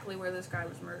exactly where this guy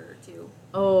was murdered too.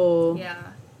 Oh. Yeah.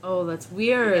 Oh, that's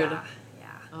weird. Yeah.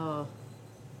 Oh.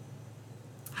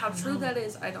 How true that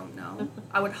is, I don't know.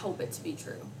 I would hope it to be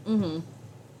true.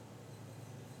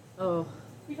 Oh.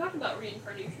 We talked about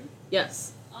reincarnation.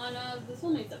 Yes. On the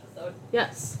Soulmates episode.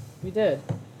 Yes, we did.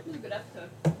 It was a good episode.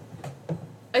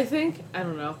 I think, I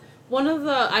don't know.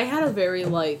 I had a very,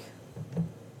 like,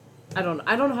 I don't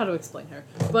know how to explain her,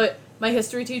 but my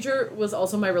history teacher was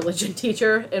also my religion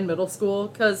teacher in middle school,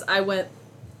 because I went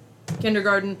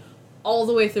kindergarten all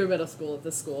the way through middle school at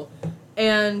this school,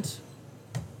 and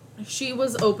she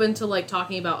was open to, like,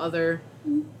 talking about other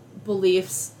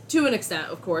beliefs, to an extent,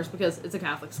 of course, because it's a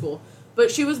Catholic school, but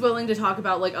she was willing to talk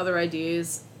about, like, other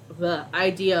ideas,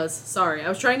 sorry, I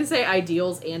was trying to say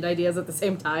ideals and ideas at the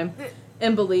same time,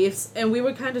 and beliefs, and we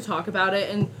would kind of talk about it,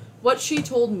 and what she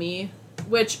told me,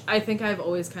 which I think I've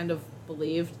always kind of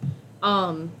believed,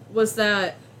 was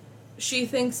that she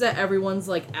thinks that everyone's,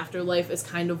 like, afterlife is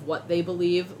kind of what they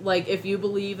believe. Like, if you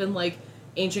believe in, like,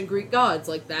 ancient Greek gods,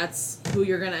 like, that's who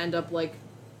you're gonna end up, like,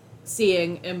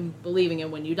 seeing and believing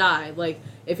in when you die. Like,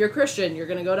 if you're Christian, you're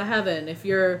going to go to heaven. If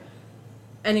you're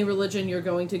any religion, you're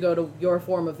going to go to your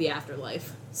form of the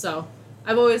afterlife. So,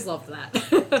 I've always loved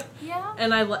that. Yeah.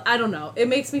 And I don't know. It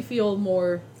makes me feel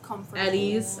more Comfortable, at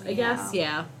ease, I guess.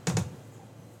 Yeah.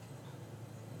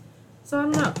 So, I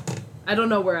don't know. I don't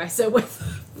know where I sit with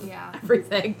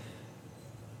everything.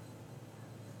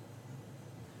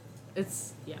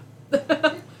 It's, yeah.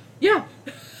 Yeah.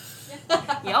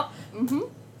 Yep. Mm-hmm.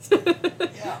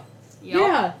 Yeah.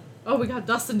 Yeah. Oh, we got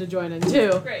Dustin to join in,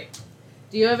 too. Great.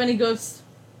 Do you have any ghost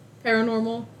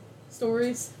paranormal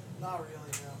stories? Not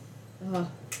really, no.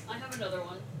 I have another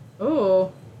one.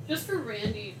 Oh. Just for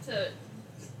Randy to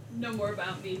know more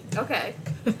about me. Okay.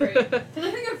 Great. Because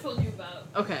I think I've told you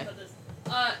about this.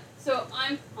 So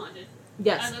I'm haunted.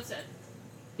 Yes. As I've said.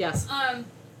 Yes.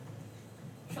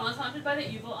 Sean's haunted by the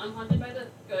evil. I'm haunted by the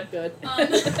good. Good.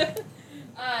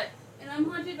 And I'm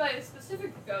haunted by a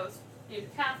specific ghost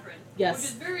named Catherine. Yes. Which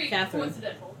is very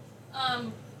coincidental.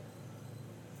 And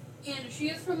she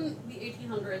is from the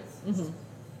 1800s. Mm-hmm.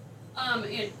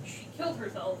 And she killed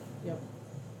herself. Yep.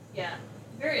 Yeah.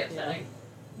 Very upsetting.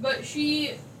 Yeah. But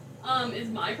she is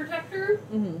my protector.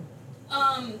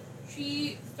 Mm-hmm.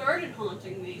 She started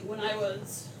haunting me when I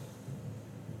was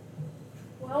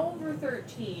 12 or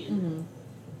 13. Mm-hmm.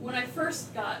 When I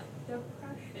first got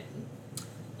depression.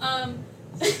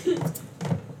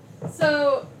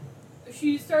 So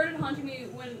she started haunting me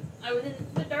when I was in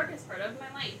the darkest part of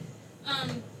my life.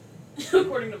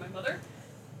 According to my mother.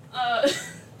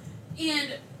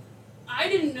 And I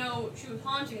didn't know she was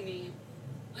haunting me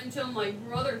until my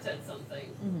brother said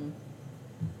something. Mm-hmm.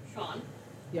 Sean.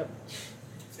 Yep.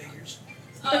 Figures.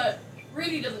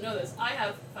 Randy doesn't know this. I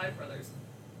have 5 brothers.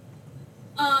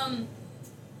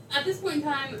 At this point in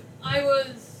time,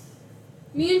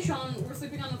 me and Sean were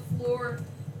sleeping on the floor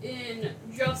in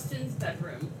Justin's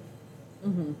bedroom.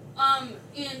 Mm-hmm.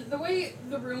 And the way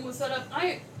the room was set up,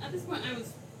 at this point I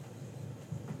was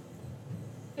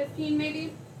 15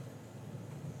 maybe.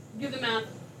 Do the math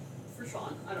for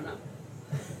Sean. I don't know.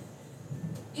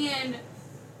 And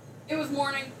it was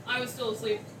morning. I was still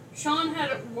asleep. Sean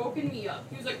had woken me up.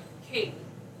 He was like, "Kate,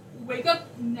 wake up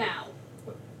now.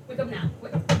 Wake up now.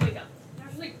 Wake up. Wake up." And I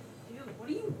was like, "Dude, what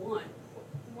do you want?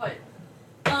 What?"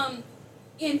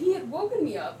 And he had woken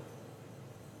me up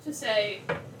to say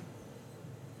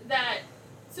that,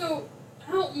 so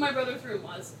how my brother's room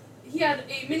was, he had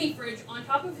a mini fridge on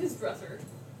top of his dresser.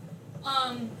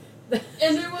 And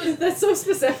there was... That's so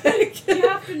specific. You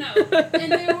have to know.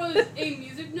 And there was a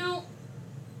music note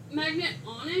magnet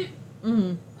on it.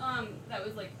 Mm-hmm. That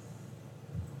was like,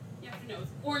 you have to know,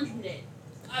 it's orange knit.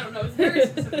 I don't know, it's very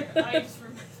specific. I just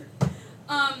remember.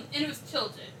 And it was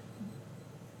tilted.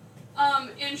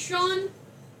 And Sean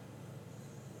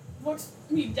looks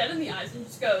me dead in the eyes and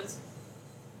just goes,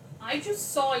 "I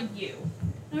just saw you."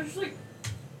 And I was just like,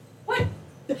 "What?"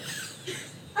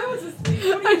 I was asleep.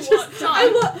 What do you want, Sean?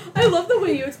 I love the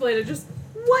way you explain it. Just,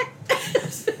 what?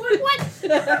 What?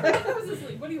 I was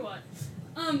asleep. What do you want?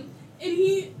 And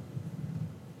he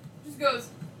just goes,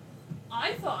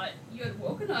 "I thought you had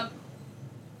woken up,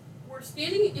 were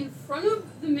standing in front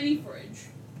of the mini fridge,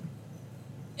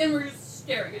 and were just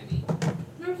staring at me."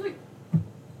 And I was like,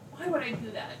 "Why would I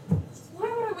do that? Why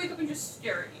would I wake up and just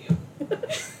stare at you?"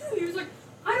 He was like,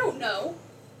 "I don't know."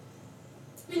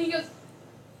 And he goes,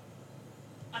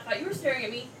 "I thought you were staring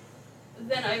at me.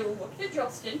 Then I looked at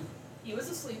Justin. He was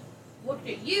asleep. Looked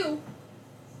at you.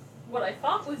 What I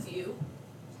thought was you.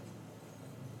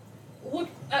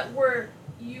 Looked at where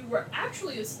you were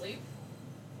actually asleep.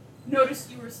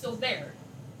 Noticed you were still there.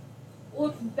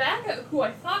 Looked back at who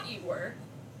I thought you were.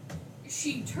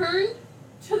 She turned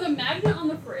to the magnet on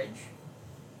the fridge.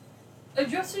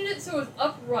 Adjusted it so it was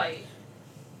upright.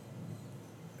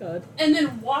 God. And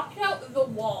then walked out the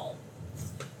wall."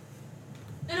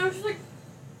 And I was just like,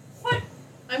 "What?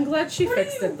 I'm glad she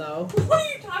fixed it, though. What are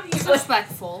you talking about?"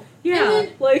 Respectful. Yeah, and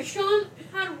then like... Sean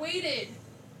had waited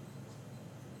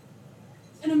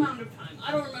an amount of time.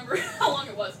 I don't remember how long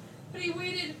it was. But he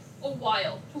waited a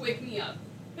while to wake me up.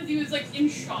 Because he was, like, in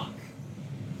shock.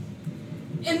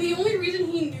 And the only reason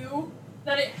he knew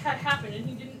that it had happened and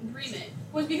he didn't dream it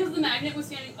was because the magnet was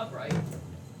standing upright.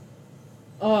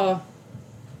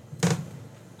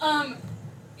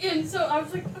 And so I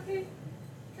was like, okay,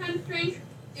 kind of strange.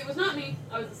 It was not me.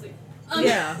 I was asleep.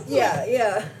 Yeah.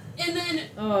 And then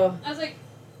I was like,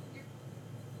 "You're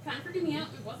kind of freaking me out.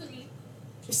 It wasn't me."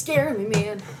 You're scaring me,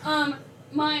 man.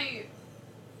 My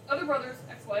other brother's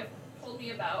ex-wife told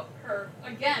me about her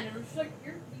again, and was just like,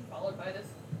 "You're being followed by this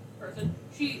person."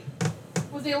 She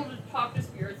was able to talk to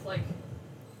spirits like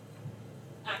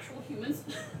actual humans.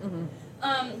 Mm-hmm.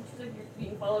 She's like, you're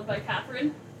being followed by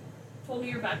Catherine. Told me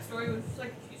your backstory, which was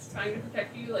like, she's trying to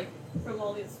protect you, like, from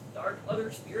all these dark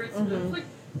other spirits. And I was like,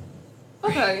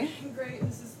 okay. Great,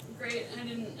 this is great. I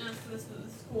didn't ask for this, but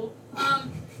this is cool.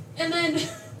 And then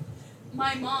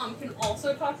my mom can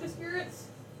also talk to spirits.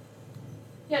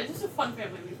 Yeah, just a fun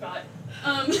family we've got.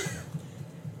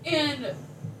 And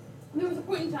there was a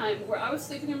point in time where I was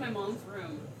sleeping in my mom's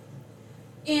room,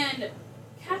 and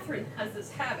Catherine has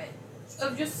this habit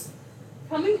of just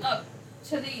coming up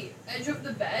to the edge of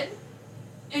the bed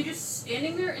and just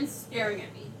standing there and staring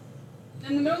at me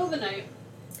in the middle of the night.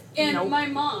 And my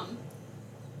mom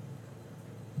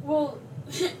will,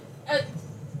 at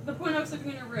the point I was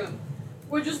sleeping in her room,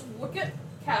 would just look at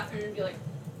Catherine and be like,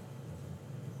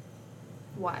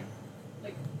 why?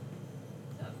 Like,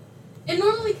 and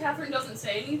normally Catherine doesn't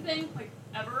say anything, like,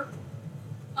 ever.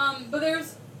 But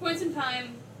there's points in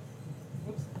time,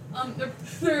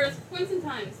 there's points in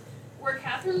times where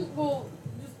Catherine will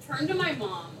just turn to my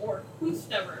mom, or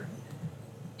whomever,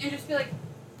 and just be like,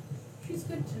 she's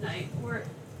good tonight, or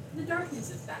the darkness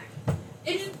is back.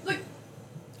 And just, like,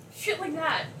 shit like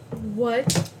that.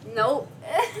 What? Nope.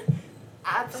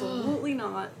 Absolutely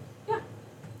not. Yeah.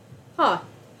 Huh.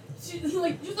 She's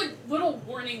like, just like little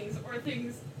warnings or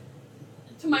things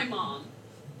to my mom.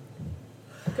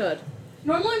 Good.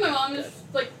 Normally my mom is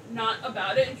just, like, not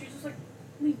about it, and she's just like,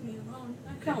 leave me alone.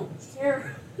 I don't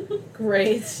care.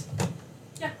 Great.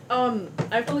 Yeah.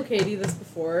 I've told Katie this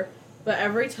before, but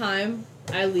every time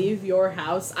I leave your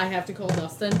house, I have to call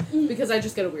Dustin because I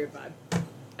just get a weird vibe.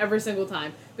 Every single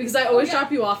time. Because I always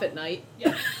drop you off at night.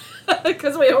 Yeah.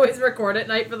 Because we always record at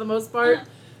night for the most part.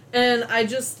 And I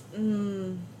just... Wait,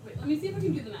 let me see if I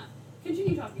can do the math.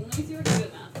 Continue talking. Let me see if I can do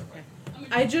the math. Okay.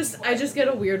 I just get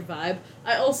a weird vibe.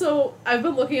 I've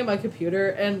been looking at my computer,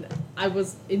 and I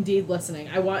was indeed listening.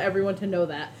 I want everyone to know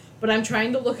that. But I'm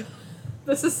trying to look...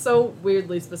 This is so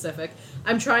weirdly specific.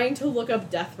 I'm trying to look up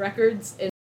death records in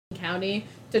county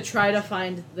to try to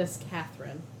find this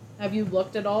Catherine. Have you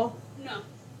looked at all? No.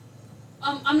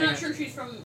 I'm not sure she's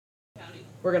from county.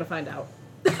 We're gonna find out.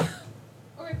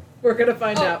 Okay. We're gonna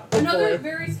find out. Hopefully. Another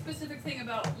very specific thing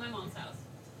about my mom's house.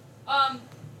 I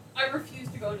refuse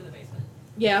to go into the basement.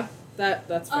 Yeah,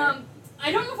 that's fair.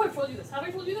 I don't know if I've told you this. Have I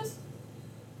told you this?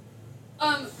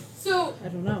 So I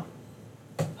don't know.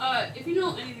 If you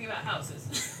know anything about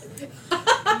houses,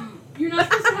 you're not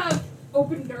supposed to have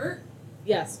open dirt.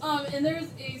 Yes. And there's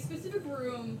a specific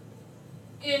room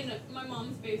in my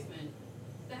mom's basement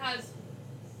that has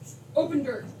open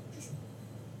dirt. Just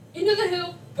into the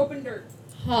hill, open dirt.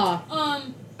 Huh.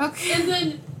 Okay. And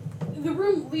then the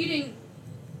room leading,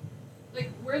 like,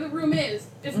 where the room is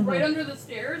right under the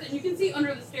stairs, and you can see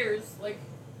under the stairs, like,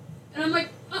 and I'm like,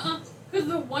 because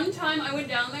the one time I went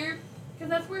down there, because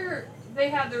that's where they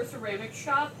had their ceramics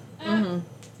shop at,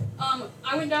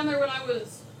 I went down there when I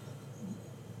was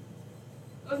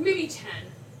maybe 10.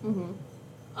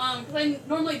 Because I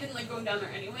normally didn't like going down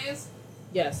there anyways.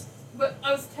 Yes. But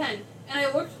I was 10, and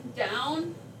I looked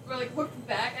down, or like looked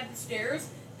back at the stairs,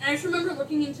 and I just remember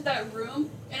looking into that room,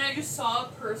 and I just saw a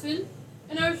person,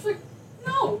 and I was just like,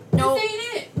 no, this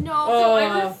ain't it. No. So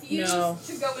I refuse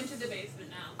to go into the basement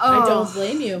now. I don't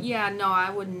blame you. Yeah, no, I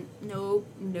wouldn't. Nope.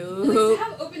 To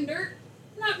have open dirt,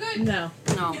 not good. No.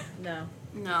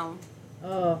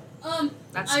 Oh.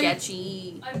 That's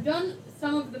sketchy. I've done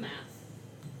some of the math.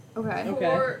 Okay.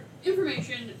 For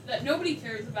information that nobody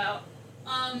cares about,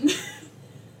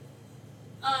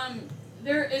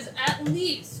 there is at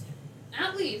least,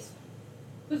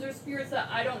 because there's spirits that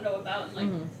I don't know about and, like,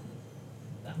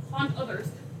 that haunt others,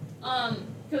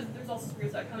 because there's also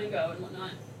spirits that come and go and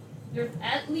whatnot. There's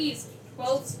at least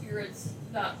 12 spirits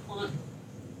that haunt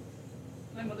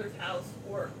my mother's house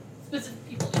or specific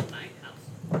people in my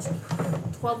house.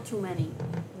 12 too many.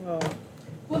 Oh.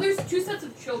 Well, there's 2 sets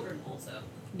of children also.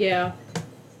 Yeah.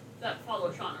 That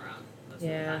follow Sean around most of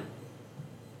the time.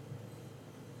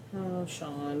 Oh,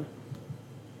 Sean.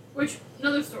 Which,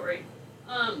 another story.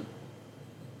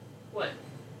 What?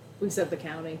 We said the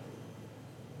county.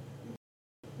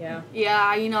 Yeah. Yeah,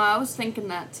 I was thinking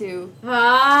that too.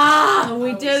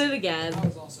 We did it again. I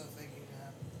was also thinking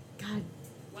that. God.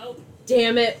 Well.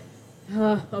 Damn it.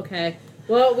 Okay.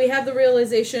 Well, we had the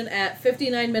realization at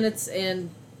 59 minutes and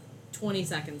 20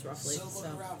 seconds, roughly. So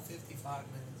look around 55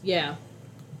 minutes. Yeah.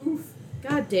 Oof.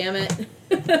 God damn it.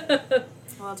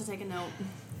 I'll have to take a note.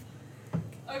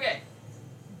 Okay.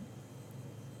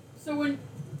 So when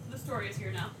the story is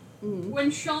here now. Mm-hmm.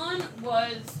 When Sean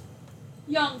was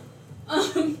young,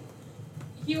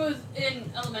 he was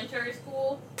in elementary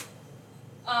school.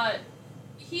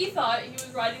 He thought he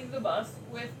was riding the bus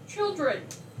with children,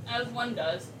 as one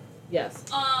does. Yes.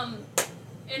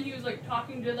 and he was like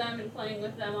talking to them and playing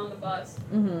with them on the bus.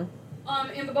 Mm-hmm.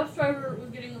 And the bus driver was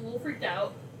getting a little freaked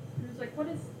out. He was like, what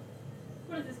is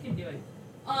this kid doing?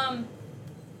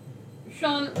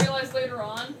 Sean realized later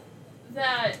on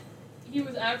that he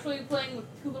was actually playing with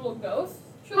two little ghost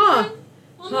children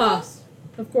on the bus.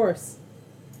 Of course.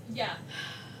 Yeah.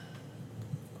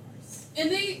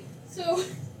 And so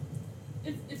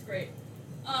it's great.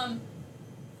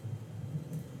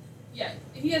 Yeah,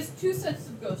 he has two sets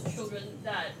of ghost children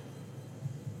that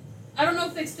I don't know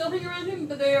if they still hang around him,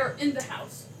 but they are in the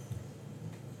house.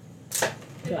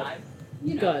 They vibe.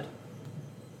 You know. Good.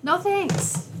 No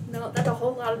thanks. No, that's a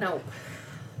whole lot of no.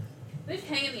 They just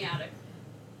hang in the attic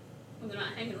when they're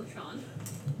not hanging with Sean.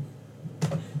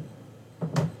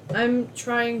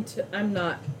 I'm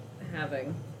not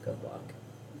having good luck.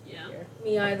 Yeah. Here.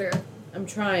 Me either. I'm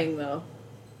trying, though.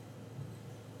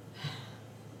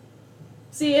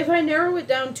 See, if I narrow it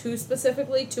down too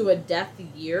specifically to a death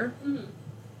year... Mm-hmm.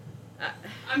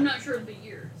 I'm not sure of the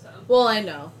year, so... Well, I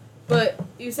know. But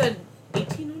you said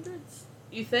 1800s?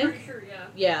 You think? Pretty sure, yeah.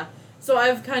 Yeah. So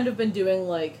I've kind of been doing,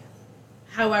 like,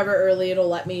 however early it'll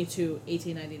let me to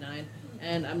 1899,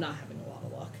 and I'm not having a lot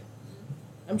of luck.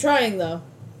 I'm trying, though.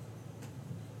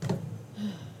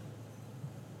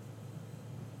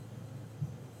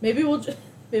 Maybe I'll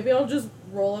just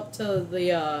roll up to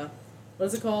the, what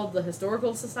is it called? The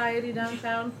Historical Society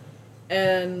downtown,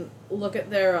 and look at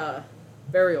their,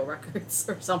 burial records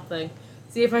or something.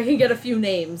 See if I can get a few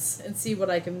names and see what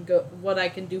I can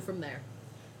do from there.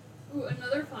 Ooh,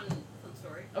 another fun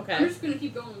story. Okay. I'm just gonna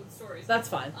keep going with the stories. That's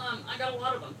fine. I got a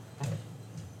lot of them.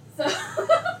 So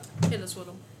Hit us with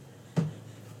them.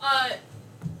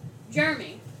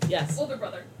 Jeremy, Yes. older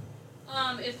brother,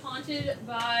 is haunted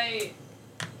by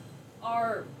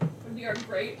our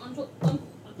great uncle.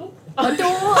 Uncle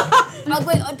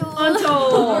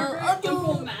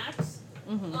Max.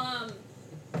 Mm-hmm.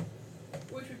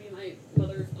 Which would be my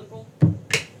mother's uncle.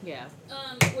 Yeah.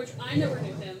 Which I never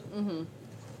knew him. Mm-hmm.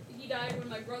 He died when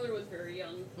my brother was very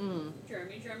young. Mm.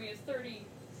 Jeremy is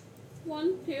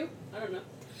 31, 2, I don't know.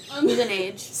 He's an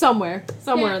age. Somewhere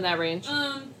Yeah. in that range.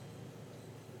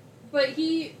 But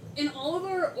in all of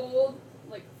our old,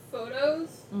 like,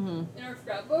 photos, Mm-hmm. in our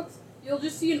scrapbooks, you'll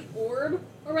just see an orb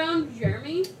around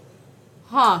Jeremy.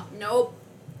 Huh. Nope.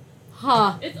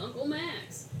 Huh. It's Uncle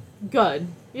Max. Good.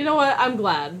 You know what? I'm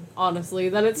glad, honestly,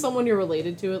 that it's someone you're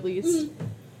related to at least. Mm-hmm.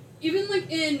 Even, like,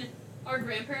 in our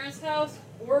grandparents' house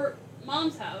or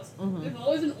mom's house, Mhm. there's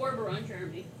always an orb around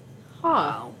Jeremy. Huh.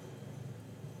 Wow.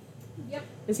 Yep.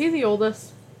 Is he the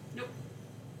oldest? Nope.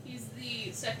 He's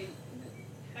the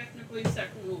technically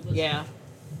second oldest. Yeah.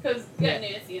 Because you got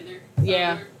Yeah. Nancy in there. Yeah.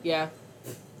 somewhere. Yeah.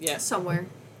 Yeah.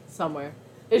 Somewhere.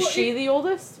 Is Well, she the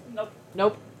oldest? Nope.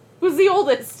 Nope. Who's the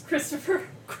oldest? Christopher.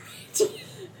 Great.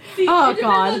 See, Oh, it depends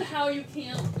God. on how you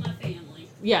count my family.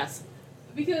 Yes.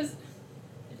 Because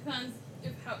it depends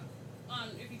if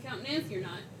you count Nancy or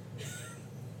not. It's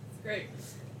great.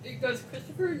 It goes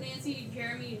Christopher, Nancy,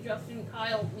 Jeremy, Justin,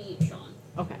 Kyle, me, and Sean.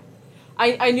 Okay.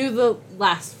 I knew the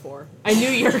last four. I knew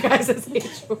your guys' age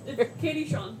order. It's Katie,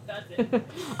 Sean. That's it.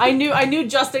 I knew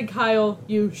Justin, Kyle,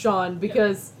 you, Sean,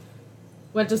 because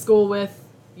went to school with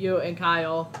you and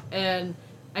Kyle, and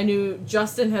I knew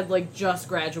Justin had like just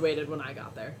graduated when I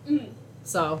got there. Mhm.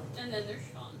 So And then there's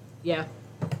Sean. yeah,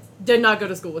 did not go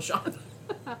to school with Sean.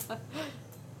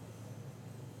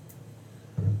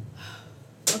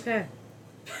 Okay,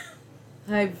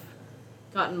 I've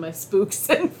gotten my spooks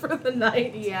in for the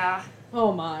night. Yeah.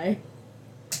 Oh my.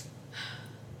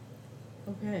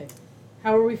 Okay,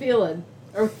 how are we feeling?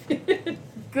 Are we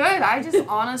Good. I just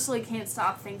honestly can't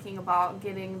stop thinking about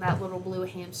getting that little blue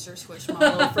hamster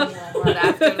squishmallow from Walmart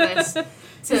after this.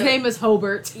 His name is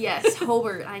Hobart. Yes,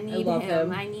 Hobart. I need love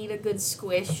him. him. I need a good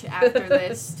squish after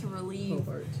this to relieve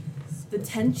Hobart. the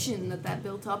tension that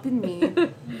built up in me.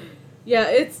 Yeah,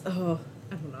 it's I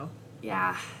don't know.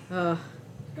 Yeah.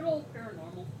 Good old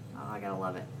paranormal. Oh, I gotta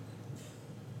love it.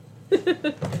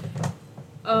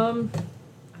 I don't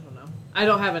know. I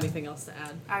don't have anything else to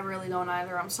add. I really don't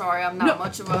either. I'm sorry. I'm not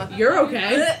much of a. You're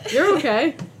okay. You're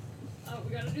okay. Oh,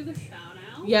 we gotta do the shout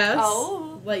out. Yes.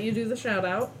 Oh. Let you do the shout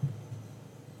out.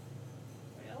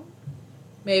 Well,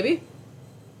 Maybe.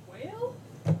 what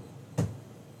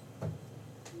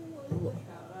was the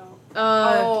shout out?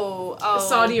 Oh.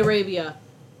 Saudi Arabia.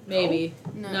 Maybe.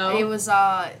 No. It was Shout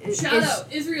out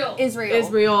Israel. Israel.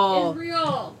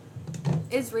 Israel.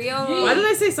 Israel. Why did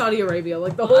I say Saudi Arabia?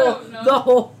 Like the I whole, don't know. the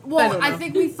whole. Well, I know.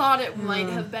 think we thought it might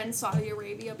have been Saudi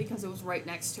Arabia because it was right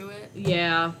next to it.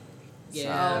 Yeah.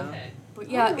 Yeah. Okay. But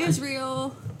yeah, Alright.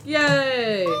 Israel.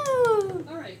 Yay. Woo.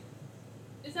 All right.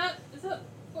 Is that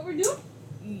what we're doing?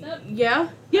 Yeah.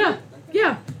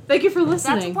 Thank you for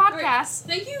listening. That's a podcast.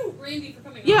 Right. Thank you, Randy, for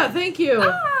coming on. Yeah, thank you.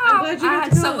 I'm glad you got to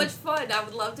had come. so much fun. I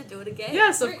would love to do it again.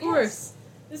 Yes, of Right, course.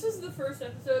 This was the first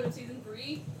episode of season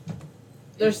 3.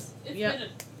 There's It's yeah. been a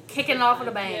Kicking off with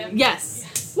a bang.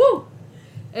 Yes. Woo.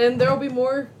 And there will be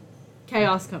more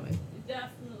chaos coming.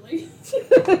 Definitely.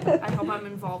 I hope I'm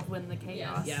involved in the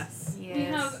chaos. Yes. Yes. We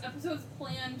have episodes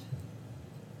planned.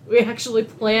 We actually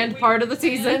planned part of the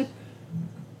season.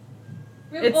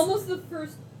 We have almost the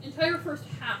entire first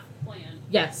half planned.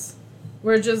 Yes.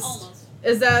 We're just. Almost.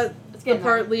 Is that It's the getting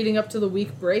part on. leading up to the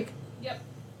week break? Yep.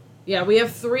 Yeah, we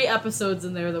have 3 episodes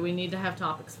in there that we need to have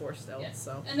topics for still. Yes.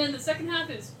 So. And then the second half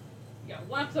is,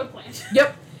 1 episode planned.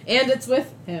 Yep. And it's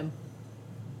with him.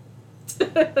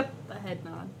 The head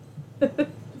nod.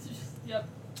 It's just, yep.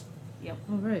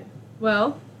 All right.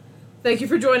 Well, thank you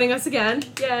for joining us again.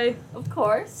 Yay. Of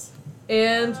course.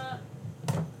 And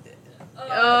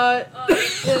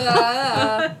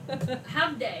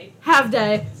Have day. have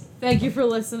day. Thank you for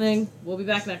listening. We'll be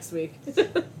back next week.